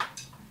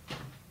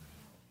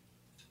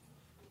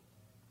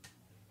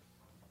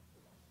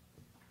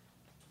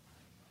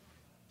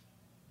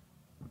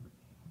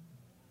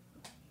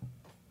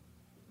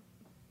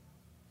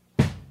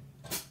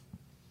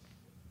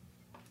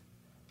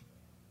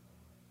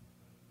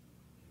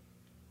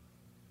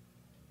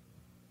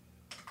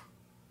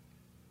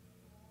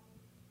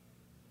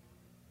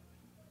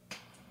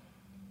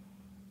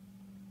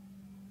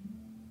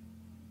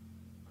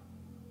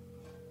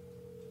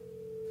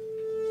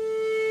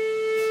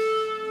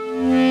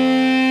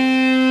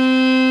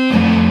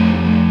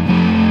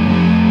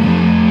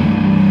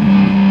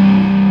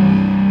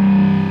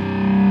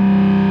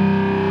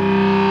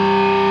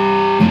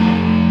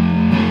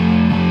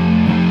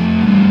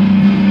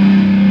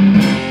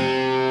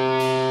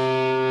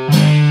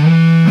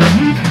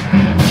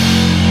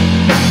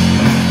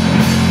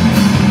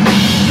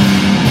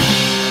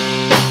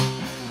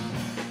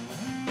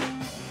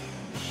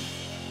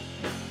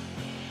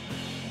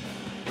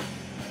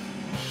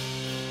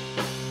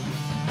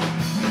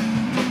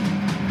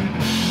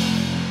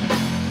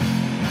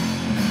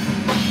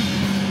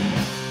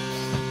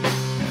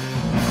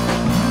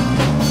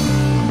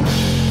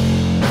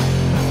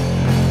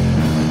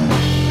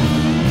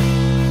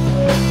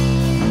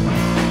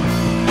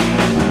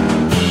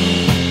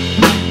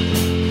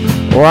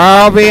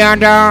 Will be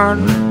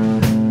undone,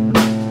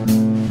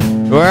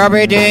 will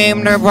be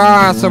deemed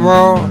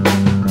impossible.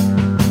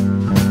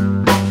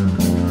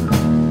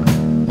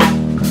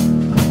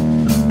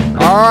 Oh,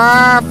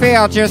 I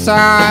felt your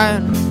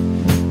side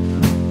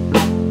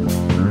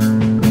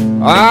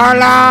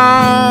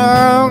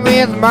along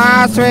with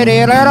my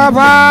sweetie little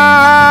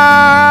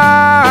pie.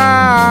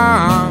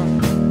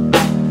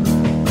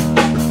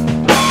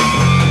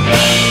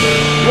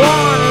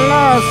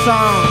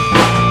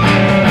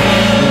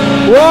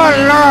 What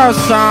love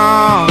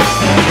song?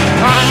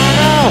 I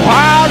know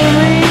how to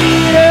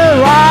read it.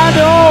 I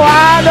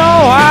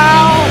know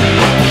how.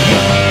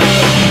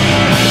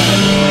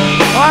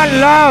 What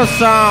love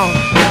song?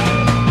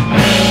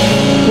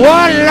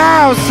 What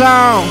love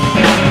song?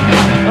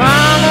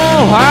 I know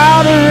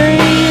how to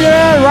read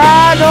it.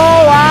 I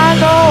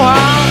know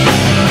how.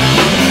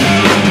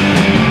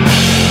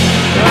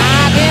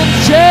 I can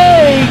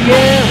take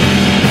it.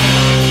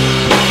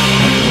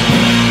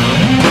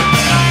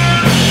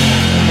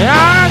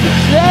 I can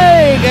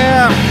take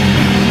it.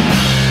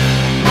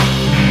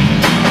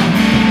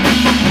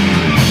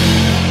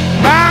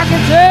 I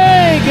can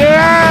take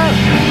it.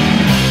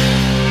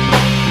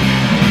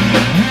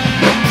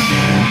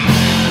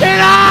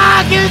 And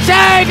I can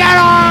take it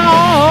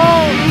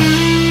all.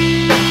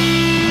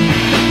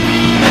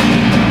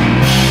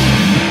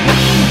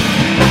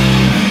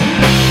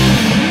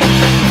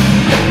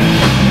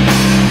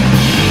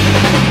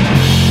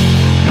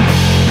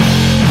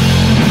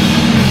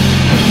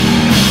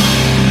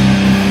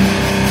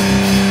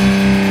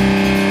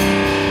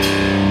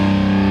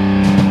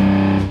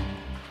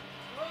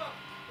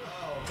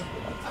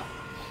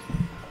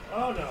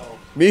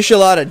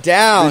 Michelada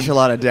down.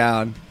 Michelada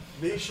down.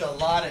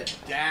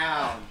 Michelada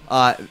down.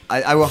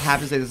 I will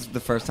have to say this is the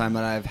first time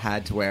that I've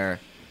had to wear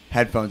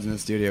headphones in the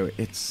studio.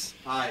 It's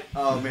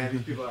Oh man,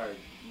 these people are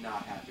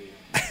not happy.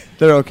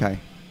 they're okay.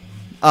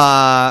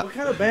 What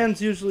kind of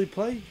bands usually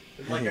play?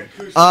 Like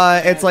acoustic.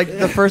 It's like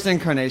the first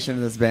incarnation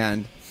of this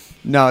band.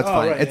 No, it's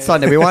fine. right, It's yeah.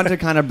 Sunday. We wanted to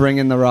kind of bring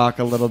in the rock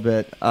a little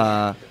bit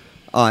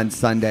on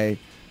Sunday.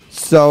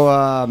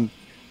 So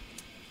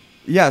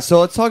yeah, so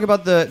let's talk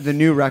about the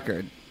new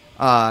record.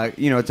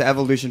 It's an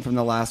evolution from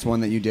the last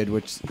one that you did,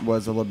 which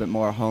was a little bit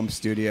more home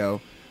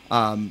studio.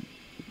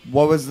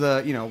 What was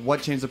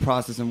what changed the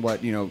process,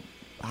 and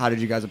how did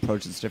you guys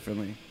approach this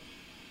differently?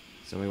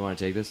 Somebody want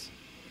to take this?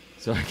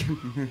 So I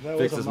can That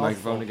fix was a this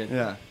microphone mouthful.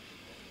 again?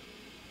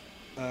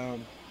 Yeah.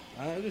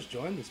 I just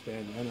joined this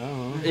band. I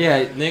know.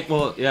 Yeah, Nick.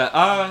 Well,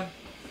 yeah.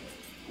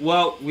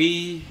 Well,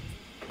 we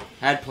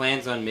had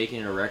plans on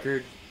making a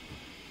record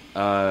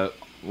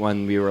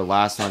when we were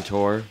last on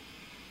tour,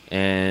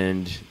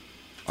 and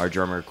our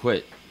drummer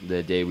quit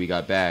the day we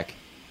got back.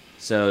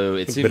 So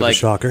it Bit seemed of a like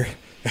shocker.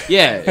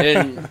 yeah,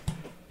 and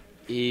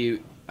I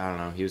don't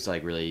know, he was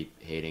like really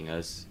hating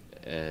us,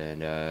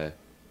 and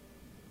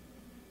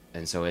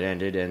so it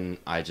ended, and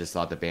I just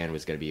thought the band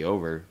was gonna be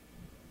over,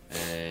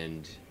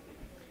 and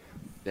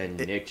then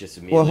Nick just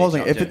immediately. Well, hold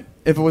on. jumped in.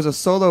 If it was a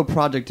solo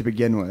project to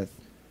begin with,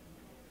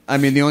 I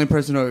mean, the only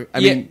person who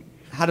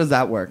how does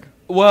that work?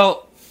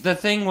 Well, the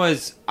thing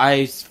was,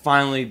 I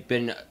finally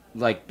been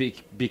like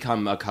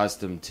become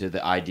accustomed to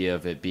the idea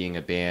of it being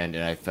a band,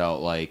 and I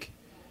felt like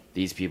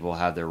these people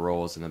have their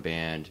roles in the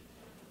band.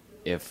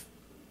 If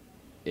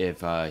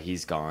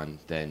he's gone,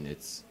 then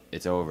it's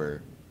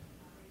over.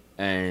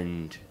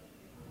 And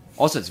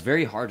also, it's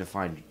very hard to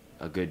find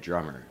a good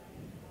drummer.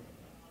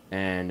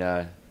 And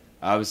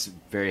I was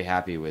very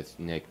happy with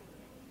Nick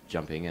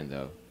jumping in,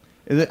 though.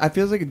 I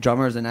feel like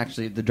drummers and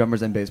actually the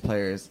drummers and bass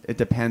players, it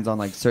depends on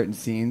like certain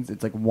scenes.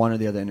 It's like one or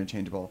the other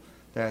interchangeable.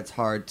 That it's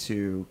hard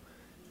to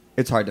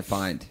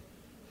find.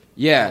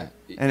 Yeah.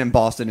 And in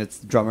Boston, it's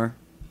drummer.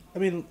 I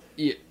mean,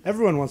 Yeah.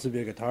 everyone wants to be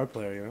a guitar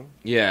player, you know.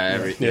 Yeah,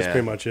 That's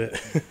pretty much it.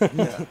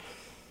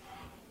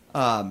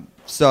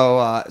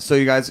 So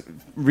you guys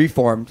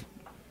reformed,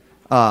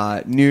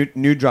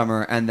 new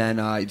drummer, and then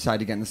you decided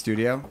to get in the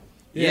studio.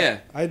 Yeah.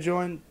 I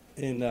joined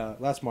in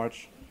last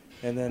March,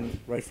 and then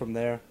right from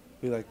there,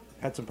 we like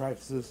had some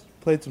practices,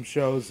 played some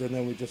shows, and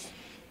then we just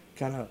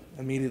kind of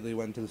immediately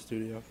went to the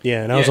studio.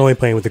 Yeah, and I was Yeah. only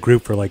playing with the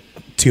group for like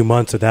 2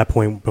 months at that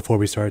point before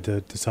we started to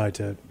decide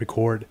to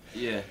record.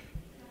 Yeah.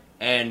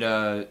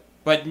 And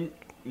but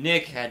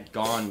Nick had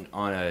gone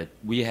on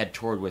we had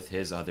toured with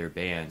his other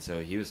band,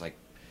 so he was like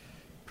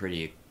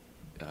pretty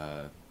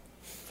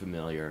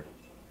familiar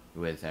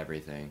with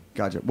everything.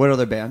 Gotcha. What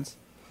other bands?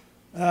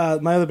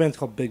 My other band's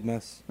called Big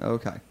Mess.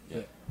 Okay.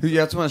 Yeah. Who you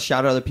just want to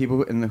shout out other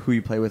people who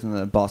you play with in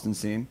the Boston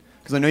scene?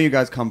 Because I know you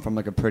guys come from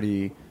like a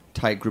pretty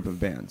tight group of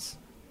bands.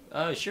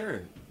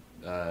 Sure.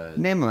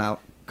 Name them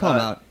out. Call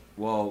them out.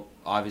 Well,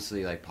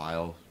 obviously, like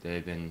Pile,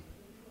 they've been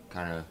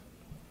kind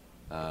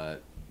of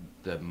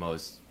the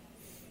most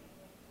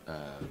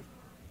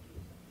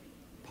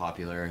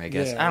popular, I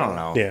guess. Yeah. I don't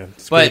know. Yeah,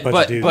 it's a but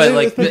bunch of dudes.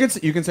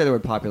 like You can say the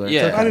word popular. It's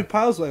Yeah. okay. I mean,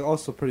 Pile's like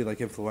also pretty like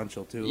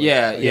influential too. Like,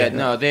 yeah.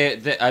 No,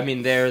 they. I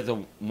mean, they're the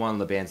one of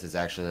the bands that's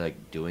actually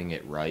like doing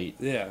it right.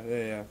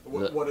 Yeah.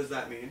 What does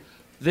that mean?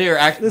 They're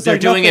There's, they're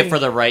like, doing nothing- it for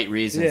the right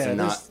reasons Yeah, and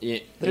not.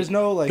 There's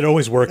no like. They're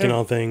always working they're-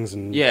 on things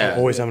and Yeah.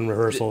 always having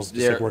rehearsals,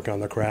 just They're like working on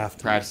their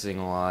craft. practicing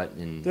a lot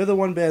and They're the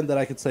one band that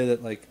I could say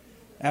that like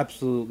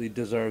absolutely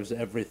deserves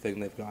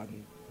everything they've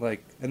gotten.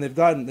 Like, and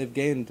they've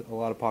gained a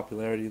lot of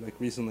popularity like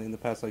recently in the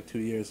past like 2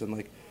 years, and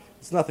like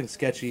it's nothing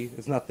sketchy.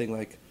 It's nothing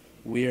like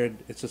weird.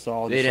 It's just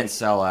all. they just, didn't like,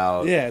 sell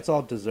out. Yeah, it's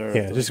all deserved.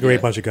 Yeah, just a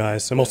great bunch of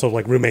guys. I'm also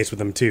like roommates with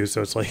them too,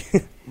 so it's like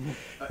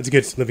it's a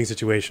good living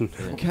situation.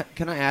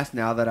 Can I ask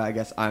now that I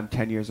guess I'm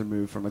 10 years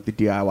removed from like the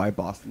DIY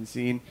Boston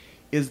scene?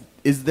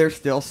 is there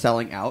still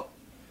selling out?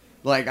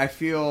 Like, I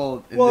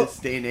feel in Well, this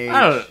day and age.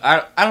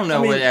 I don't know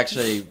I mean, what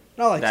actually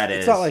Not like that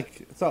it's is. not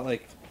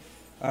like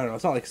I don't know.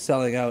 It's not like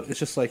selling out. It's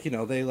just like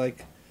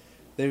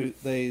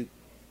they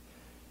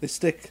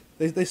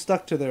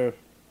stuck to their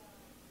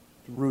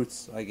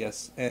roots, I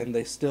guess, and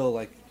they still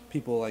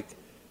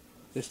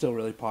they're still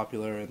really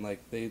popular, and I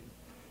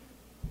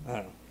don't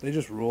know, they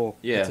just rule.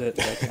 Yeah.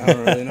 That's it. I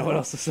don't really know what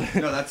else to say.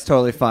 No, that's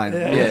totally fine.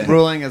 Yeah.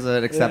 Ruling is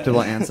an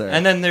acceptable answer.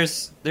 And then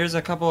there's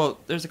a couple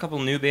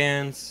new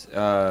bands.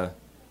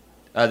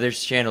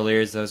 There's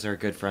Chandeliers. Those are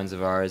good friends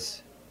of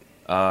ours.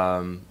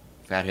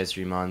 Fat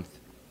History Month.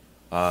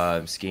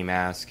 Ski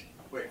Mask.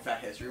 Wait,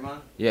 Fat History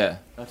Month? Yeah.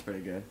 That's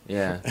pretty good.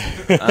 Yeah.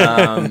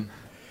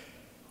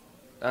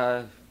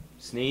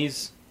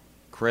 Sneeze.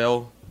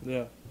 Krill.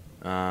 Yeah.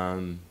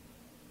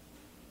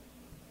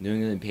 New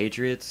England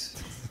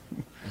Patriots.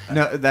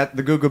 No, that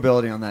the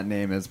Googleability on that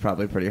name is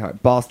probably pretty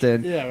hard.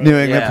 Boston, Yeah, right. New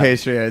England Yeah.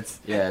 Patriots,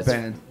 Yeah, it's-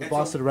 band. The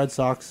Boston Red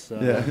Sox.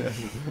 Yeah.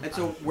 And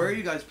so, where are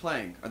you guys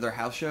playing? Are there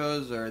house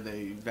shows? Or are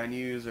they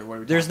venues? Or what? Are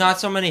we There's talking not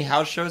so many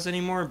house shows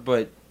anymore,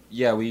 but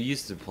yeah, we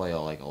used to play a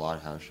lot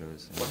of house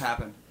shows. What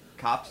happened?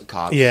 Cops?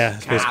 Cops. Yeah,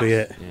 that's basically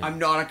it. Yeah. I'm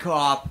not a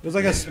cop. It was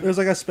like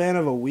a span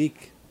of a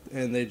week,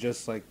 and they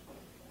just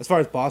as far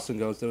as Boston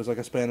goes, there was like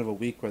a span of a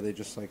week where they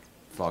just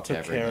Fucked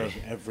took care of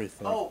everybody.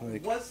 everything. Oh,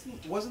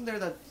 wasn't there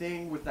that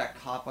thing with that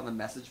cop on the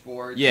message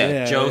board?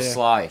 Yeah, Joe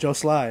Sly. Joe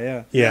Sly,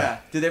 yeah. Yeah.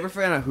 Did they ever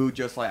find out who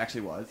Joe Sly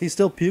actually was? He's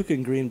still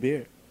puking green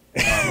beer.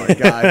 Oh my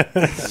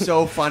god,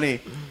 so funny.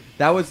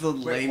 That was the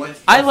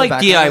lamest. I like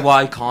what's the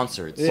background? DIY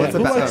concerts. Yeah, What's the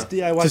who back- likes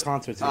DIY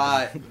concerts?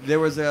 There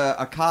was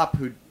a cop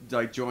who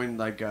joined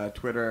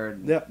Twitter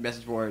and Yep.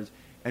 message boards,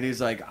 and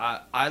he's like,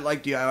 I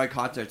like DIY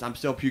concerts. I'm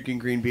still puking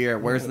green beer.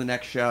 Where's the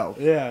next show?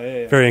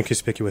 Yeah. Very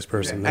inconspicuous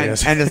person, I And,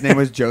 guess. and his name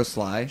was Joe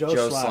Sly.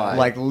 Joe Sly.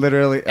 Like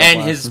literally. And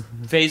wow. his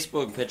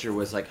Facebook picture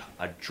was like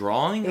a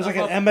drawing. It was like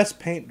of an MS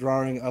Paint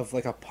drawing of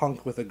like a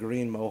punk with a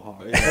green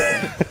mohawk.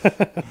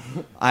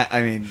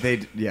 I mean,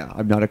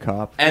 I'm not a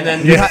cop. And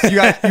then you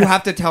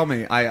have to tell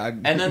me.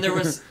 And then there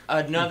was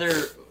another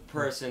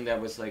person that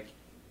was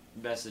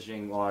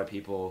messaging a lot of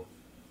people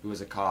who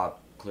was a cop,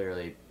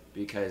 clearly,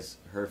 because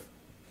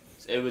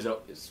it was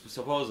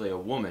supposedly a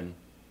woman,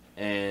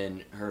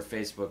 and her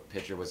Facebook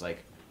picture was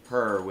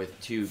her with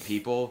two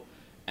people,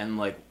 and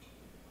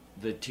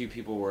the two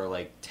people were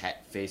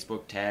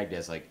Facebook tagged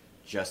as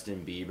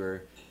Justin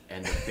Bieber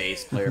and the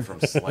bass player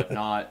from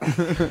Slipknot.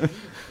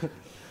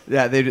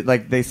 Yeah,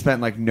 they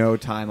spent no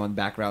time on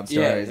background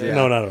stories. Yeah.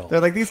 No, not at all.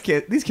 They're like these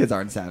kids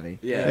aren't savvy.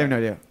 Yeah. They have no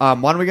idea. Why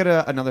don't we get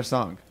another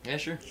song? Yeah,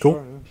 sure.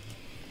 Cool.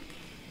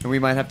 And we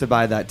might have to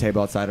buy that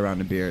table outside a round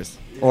of beers,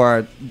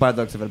 or by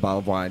the looks of it, a bottle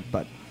of wine.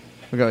 But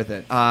we'll go with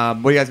it. What are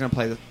you guys gonna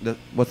play?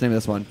 What's the name of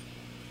this one? Do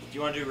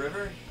you want to do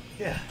River?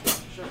 Yeah.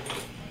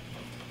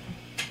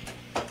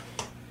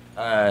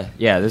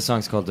 Yeah, this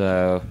song's called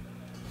Where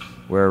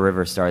a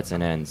River Starts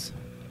and Ends.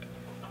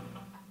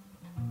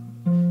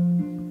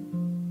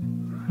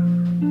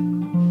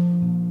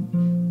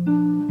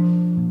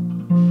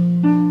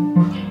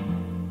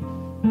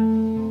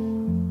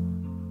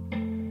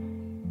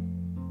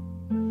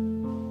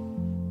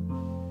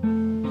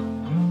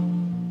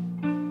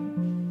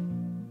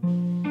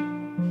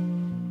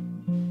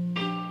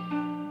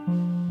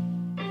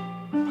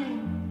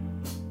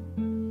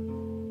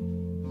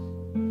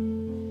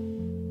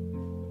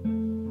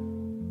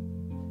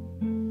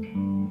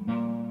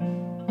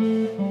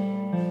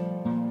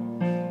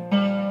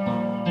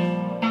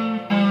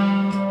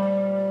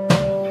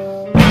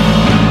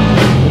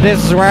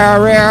 This is where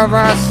a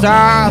river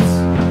starts.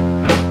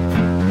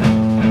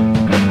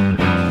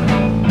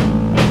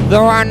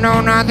 Though I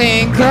know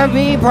nothing could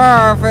be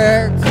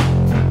perfect,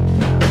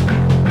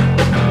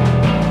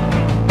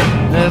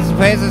 this is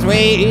places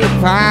we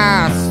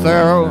pass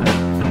through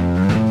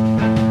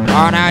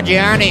on our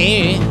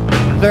journey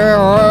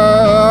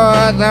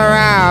through the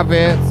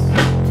rapids,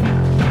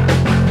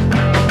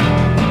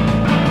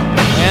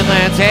 and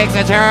then takes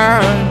a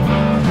turn.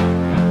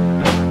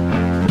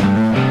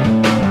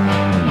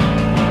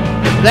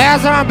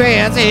 There's some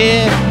bands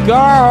it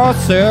goes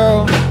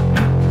to.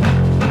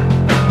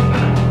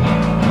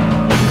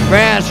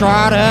 Fresh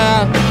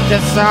water to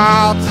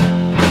salt.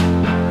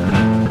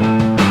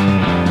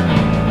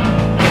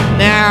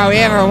 Now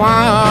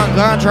everyone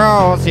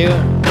controls you.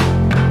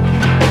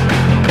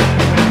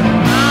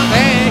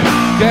 Nothing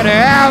could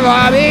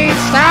ever be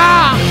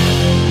stopped.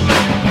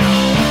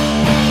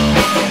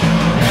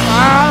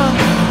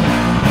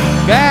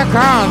 Get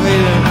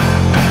confident.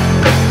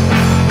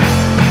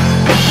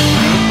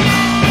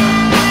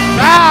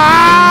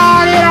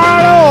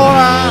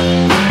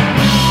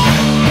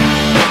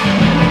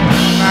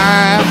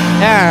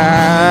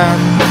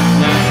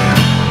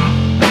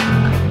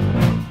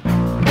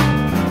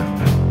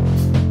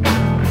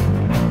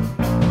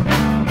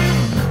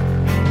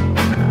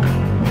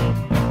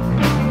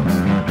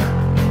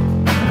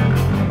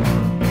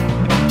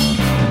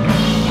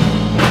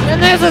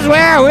 And this is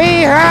where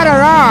we heard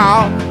it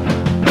all.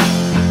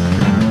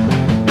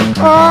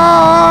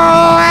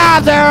 Oh,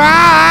 after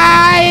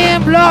I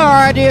am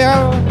floor, dear.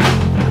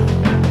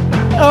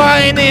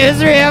 In this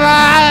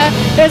river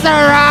is a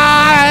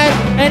ride,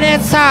 and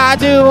it's hard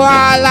to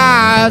our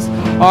lives.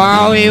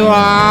 Or we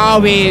will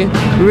be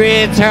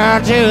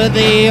return to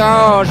the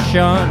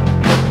ocean.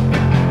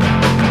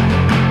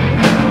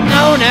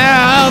 No,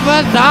 never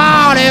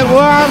thought it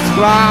was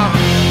wrong.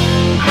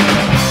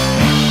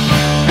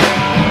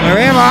 The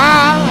river,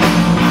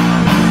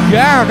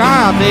 yeah,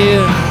 got the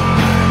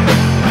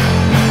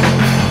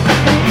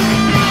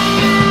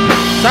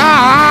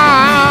sound.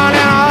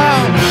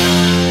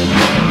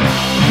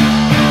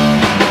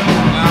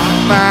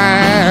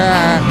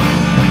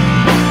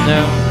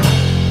 No.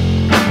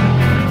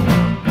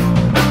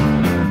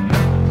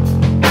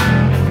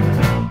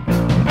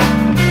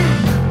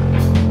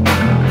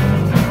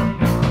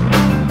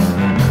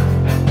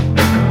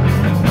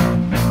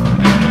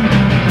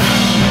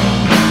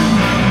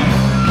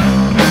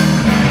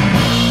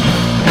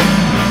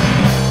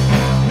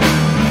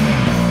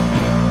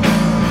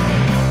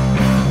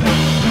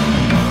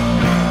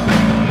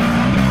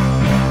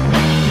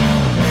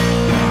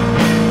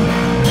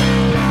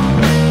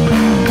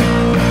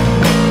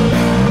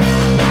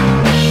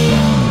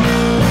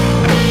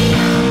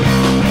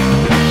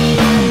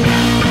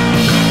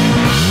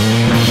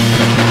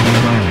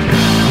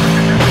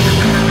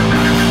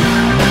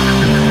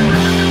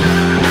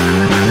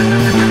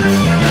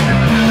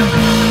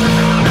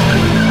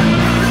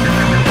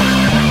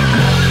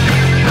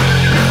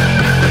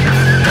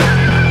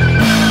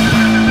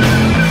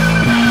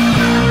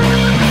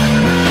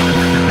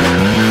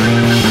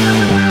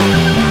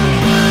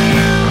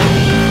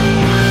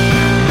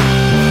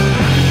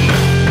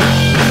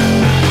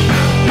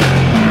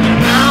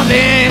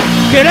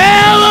 Could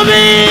ever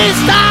be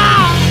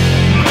stopped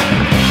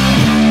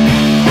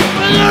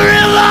when the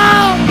river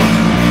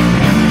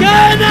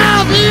came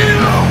after you.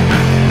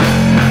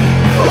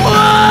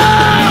 Whoa.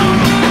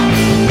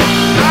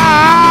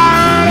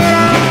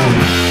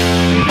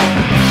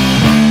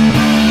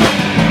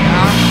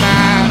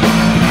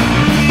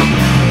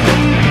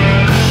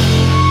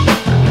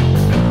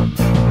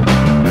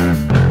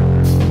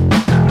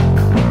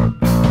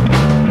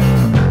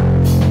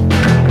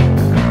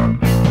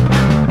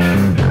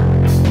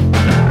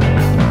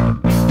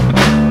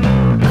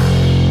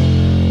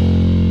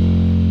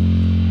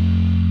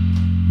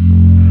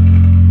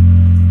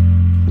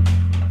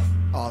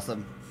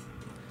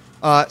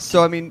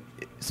 So, I mean,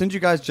 since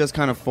you guys just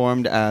kind of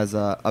formed as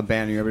a band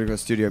and you're able to go to the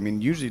studio, I mean,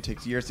 usually it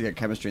takes years to get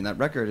chemistry, and that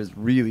record is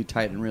really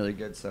tight and really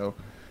good. So,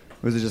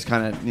 was it just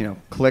kind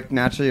of, clicked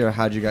naturally, or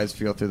how did you guys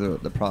feel through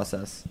the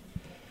process?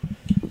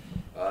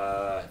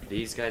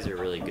 These guys are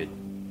really good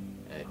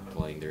at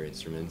playing their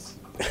instruments,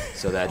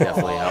 so that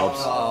definitely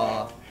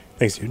helps.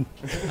 Thanks, dude.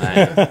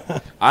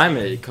 I'm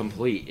a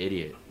complete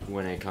idiot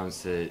when it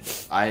comes to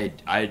I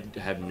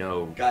have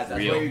no Guys, that's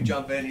real. where you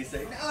jump in and you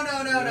say,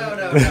 no.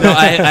 No,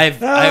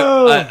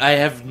 I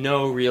have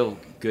no real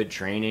good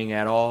training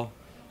at all,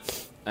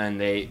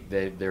 and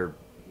they're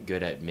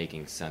good at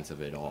making sense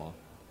of it all.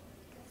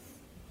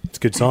 It's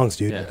good songs,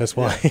 dude. Yeah. That's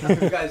why.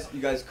 you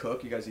guys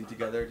cook? You guys eat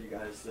together? Do you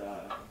guys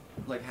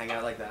hang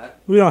out like that?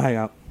 We don't hang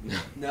out.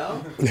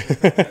 No.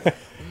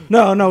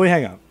 No, we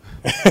hang out.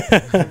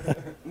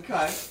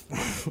 Okay.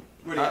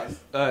 What do you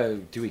guys?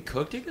 Do we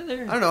cook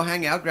together? I don't know.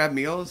 Hang out, grab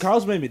meals.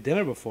 Carl's made me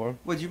dinner before.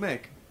 What'd you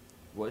make?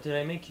 What did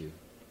I make you?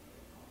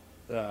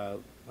 I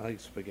think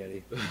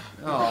spaghetti.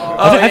 Oh.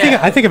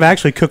 I think I've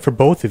actually cooked for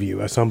both of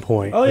you at some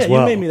point. Oh yeah, as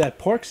well. you made me that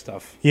pork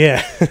stuff.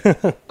 Yeah.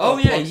 Oh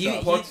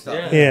yeah, pork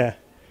stuff. Yeah.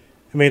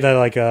 I made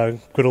that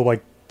good old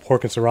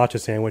pork and sriracha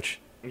sandwich.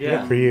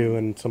 Yeah. For you,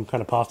 and some kind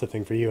of pasta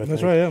thing for you. I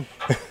That's think. right.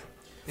 Yeah.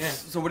 Yeah.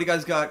 So what do you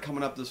guys got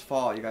coming up this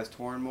fall? You guys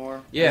touring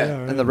more? Yeah.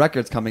 Yeah. And the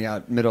record's coming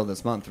out middle of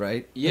this month,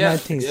 right? Yeah.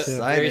 19th, Yeah,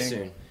 yeah. very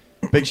Exciting.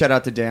 soon. Big shout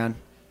out to Dan,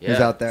 who's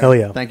Yeah. out there. Hell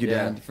yeah. Thank you,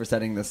 Yeah. Dan, for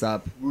setting this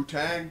up.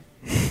 Wu-Tang.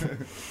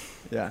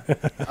 Yeah.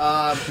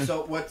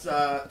 So what's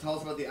tell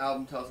us about the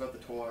album, tell us about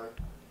the tour.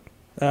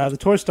 The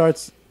tour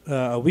starts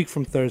a week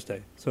from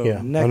Thursday. So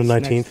Yeah, next, on the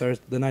 19th. Next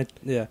Thursday, the night,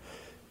 yeah,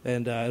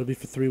 and it'll be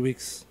for 3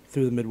 weeks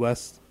through the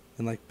Midwest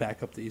and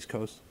back up the East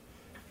Coast.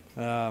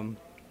 You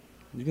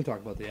can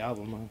talk about the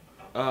album.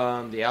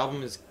 The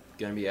album is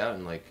gonna be out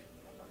in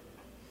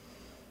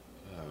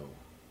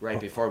right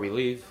before we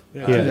leave.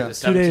 Yeah. The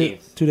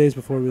 17th. 2 days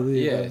before we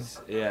leave. Yes.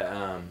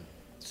 Yeah.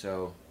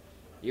 So,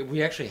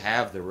 we actually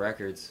have the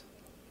records.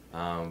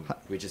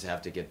 We just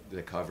have to get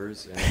the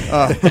covers.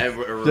 And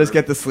we're, Just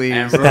get the sleeves.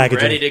 And we're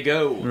Packaging. ready to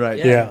go. Right.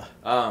 Yeah.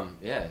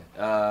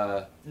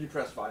 Yeah. You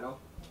press final?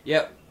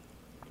 Yep.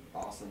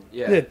 Awesome.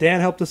 Yeah,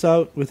 Dan helped us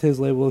out with his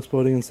label,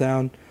 Exploding in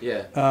Sound.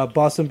 Yeah.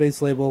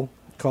 Boston-based label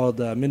called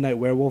Midnight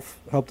Werewolf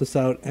helped us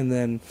out, and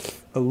then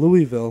a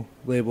Louisville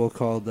label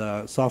called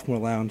Sophomore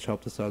Lounge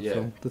helped us out. Yeah.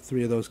 So the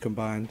three of those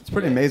combined. It's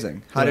pretty Yeah.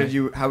 amazing. How Yeah.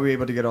 were you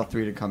able to get all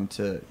three to come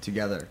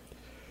together?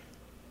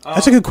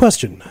 That's a good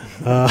question.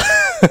 I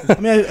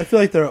mean, I feel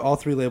like all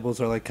three labels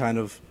are kind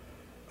of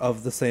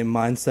the same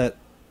mindset,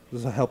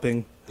 just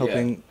helping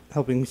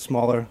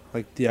smaller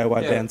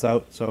DIY Yeah. bands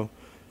out. So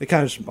it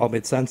kind of just all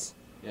made sense.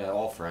 Yeah.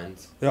 All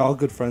friends. They're all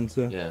good friends.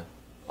 Yeah. Yeah.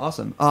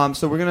 Awesome.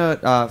 So we're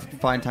gonna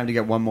find time to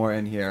get one more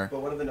in here.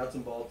 But what are the nuts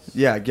and bolts?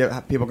 Yeah,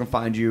 people can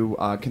find you.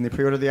 Can they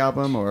pre-order the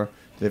album or? Do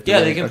they have to Yeah,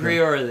 wait? they can Okay.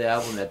 pre-order the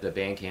album at the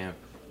Bandcamp.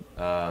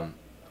 I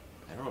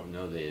don't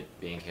know the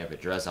Bandcamp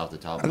address off the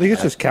top. I of think my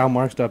it's head. just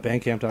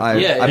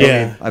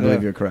calmarks.bandcamp.com. I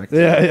believe you're correct.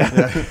 Yeah.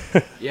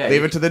 Yeah, Leave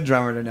you- it to the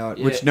drummer to know it,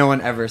 which Yeah. no one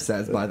ever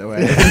says, by the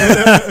way.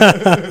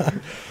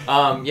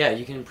 Yeah,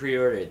 you can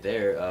pre-order it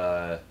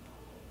there,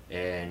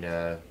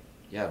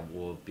 yeah,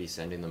 we'll be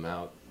sending them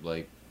out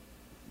like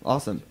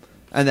Awesome.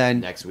 And then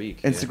next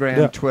week. Instagram,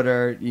 Yeah.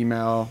 Twitter,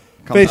 email,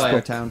 come Facebook.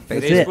 to town,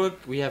 Facebook. Facebook. Facebook.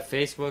 We have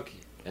Facebook,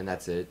 and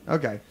that's it.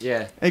 Okay.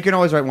 Yeah. And you can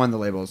always write one of the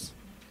labels.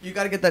 You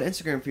got to get that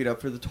Instagram feed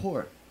up for the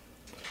tour.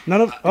 He's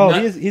got a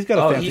fancy he's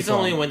the phone.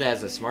 only one that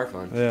has a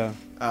smartphone. Yeah.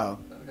 Oh,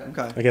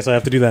 okay. I guess I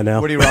have to do that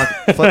now. What do you rock?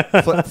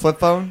 Flip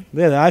phone?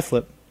 Yeah, the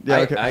iFlip. Yeah.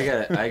 I, Okay.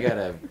 I got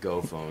a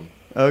Go phone.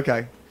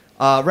 Okay.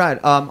 Rad.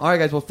 All right,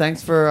 guys. Well,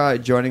 thanks for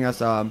joining us.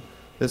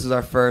 This is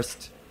our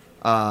first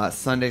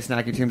Sunday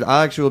Snacky Tunes.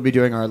 I actually will be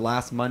doing our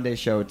last Monday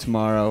show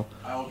tomorrow.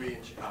 I will be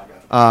in Chicago.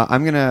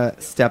 I'm gonna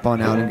step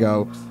on out and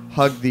go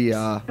hug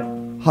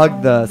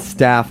the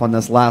staff on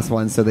this last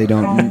one so they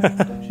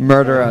don't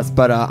murder us.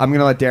 But I'm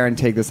gonna let Darren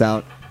take this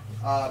out.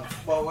 Well,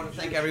 I want to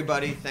thank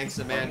everybody. Thanks,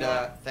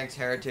 Amanda. Thanks,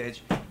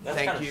 Heritage. That's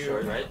Thank kinda you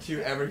short, right? to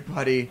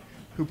everybody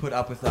who put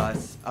up with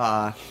us.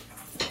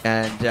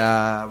 And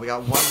we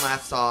got one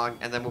last song,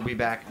 and then we'll be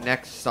back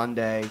next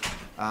Sunday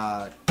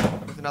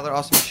with another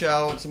awesome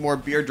show and some more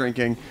beer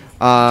drinking.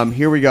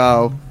 Here we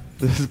go.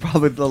 This is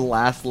probably the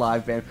last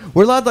live band.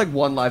 We're allowed like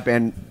one live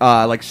band,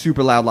 like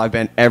super loud live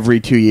band every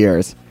 2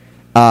 years.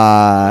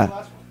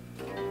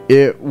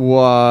 It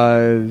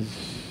was.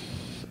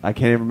 I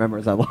can't even remember.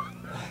 It's that long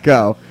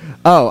ago.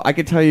 Oh, I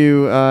could tell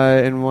you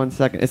in 1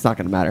 second. It's not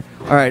going to matter.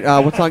 All right.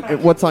 What song?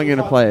 What song you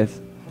gonna play?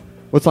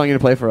 What song you gonna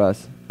play for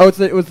us? Oh,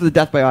 it was the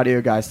Death by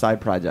Audio guys side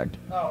project.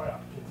 Oh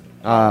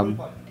yeah.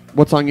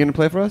 What song you gonna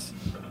play for us?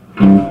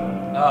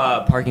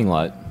 Parking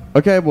lot.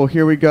 Okay, well,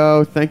 here we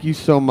go. Thank you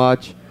so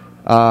much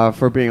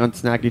for being on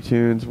Snacky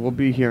Tunes. We'll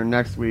be here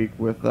next week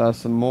with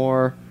some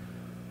more.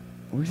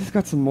 We just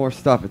got some more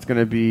stuff. It's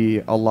going to be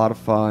a lot of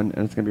fun,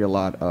 and it's going to be a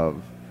lot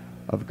of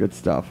good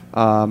stuff.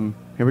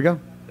 Here we go.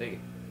 Thank you.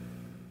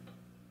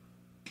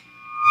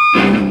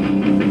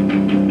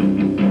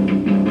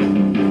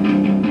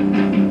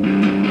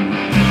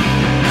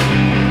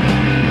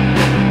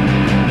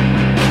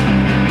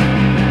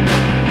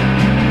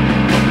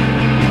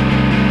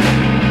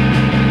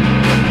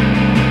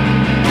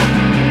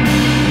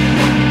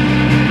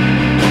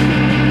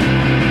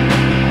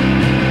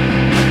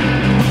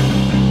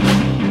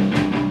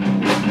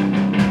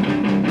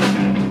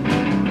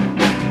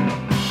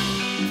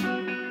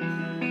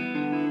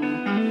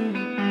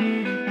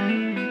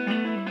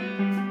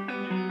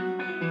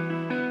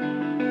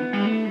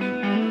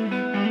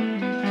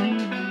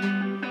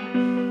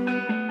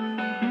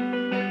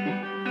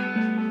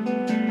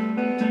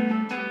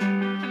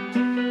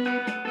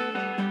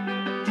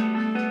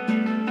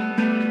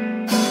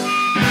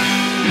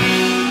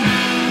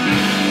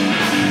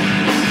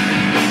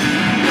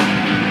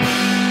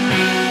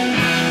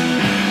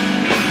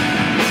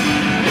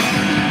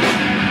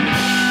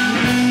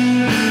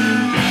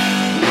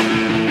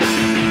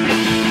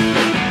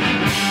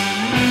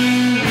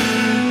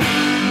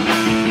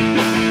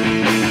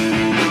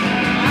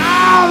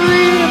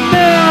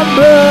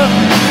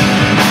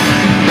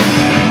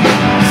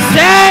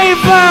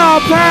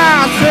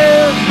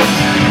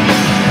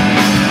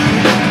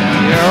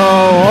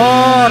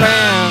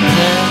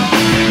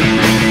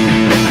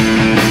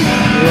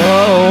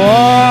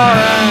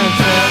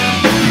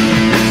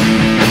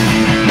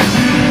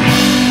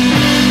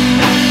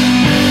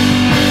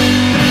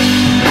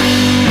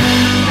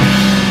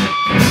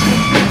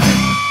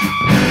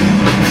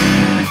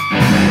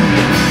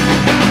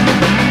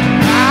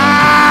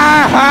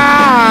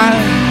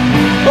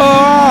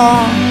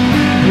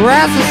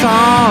 Restless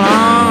all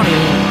on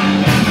you.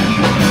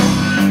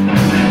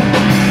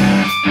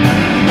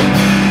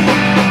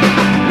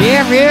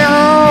 If you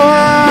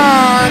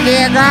were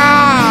dear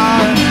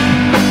God,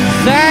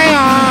 stay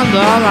on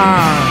the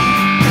line.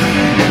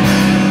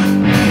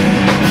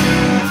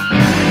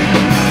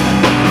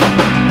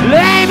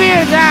 Lay me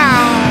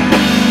down,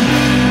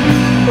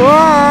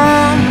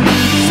 oh,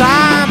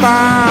 side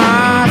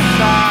by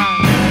side.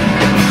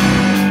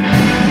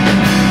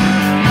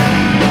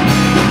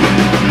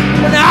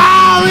 And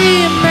I'll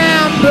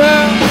remember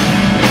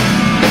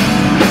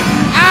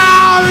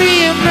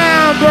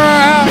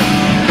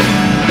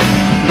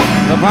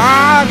the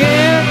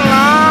parking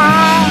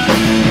lot,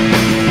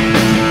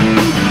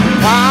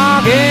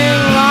 parking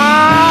lot.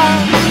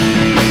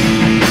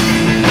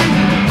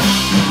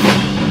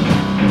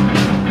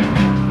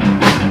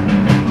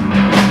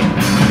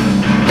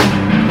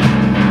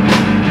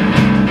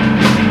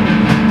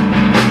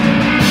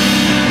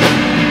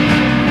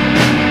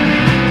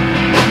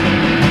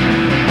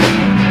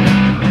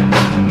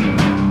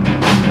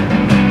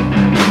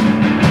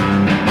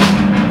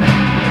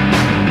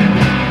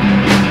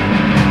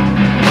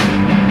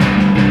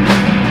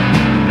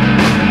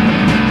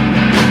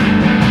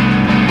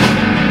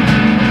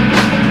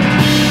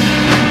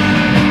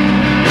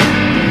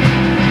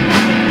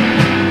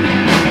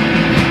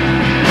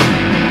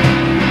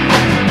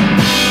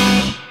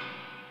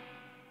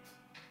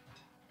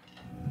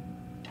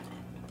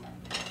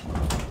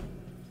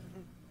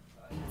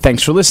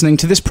 Thanks for listening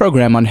to this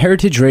program on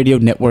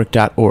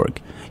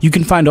heritageradionetwork.org. You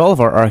can find all of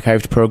our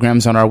archived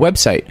programs on our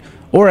website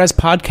or as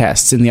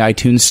podcasts in the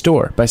iTunes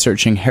Store by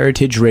searching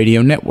Heritage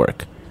Radio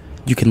Network.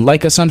 You can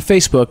like us on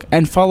Facebook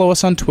and follow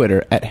us on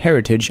Twitter at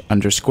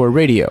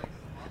heritage_radio.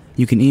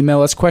 You can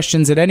email us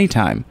questions at any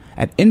time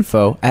at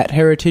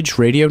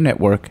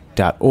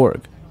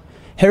info@heritageradionetwork.org.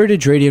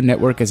 Heritage Radio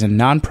Network is a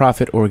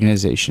non-profit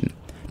organization.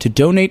 To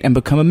donate and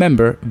become a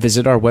member,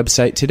 visit our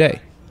website today.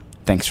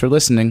 Thanks for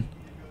listening.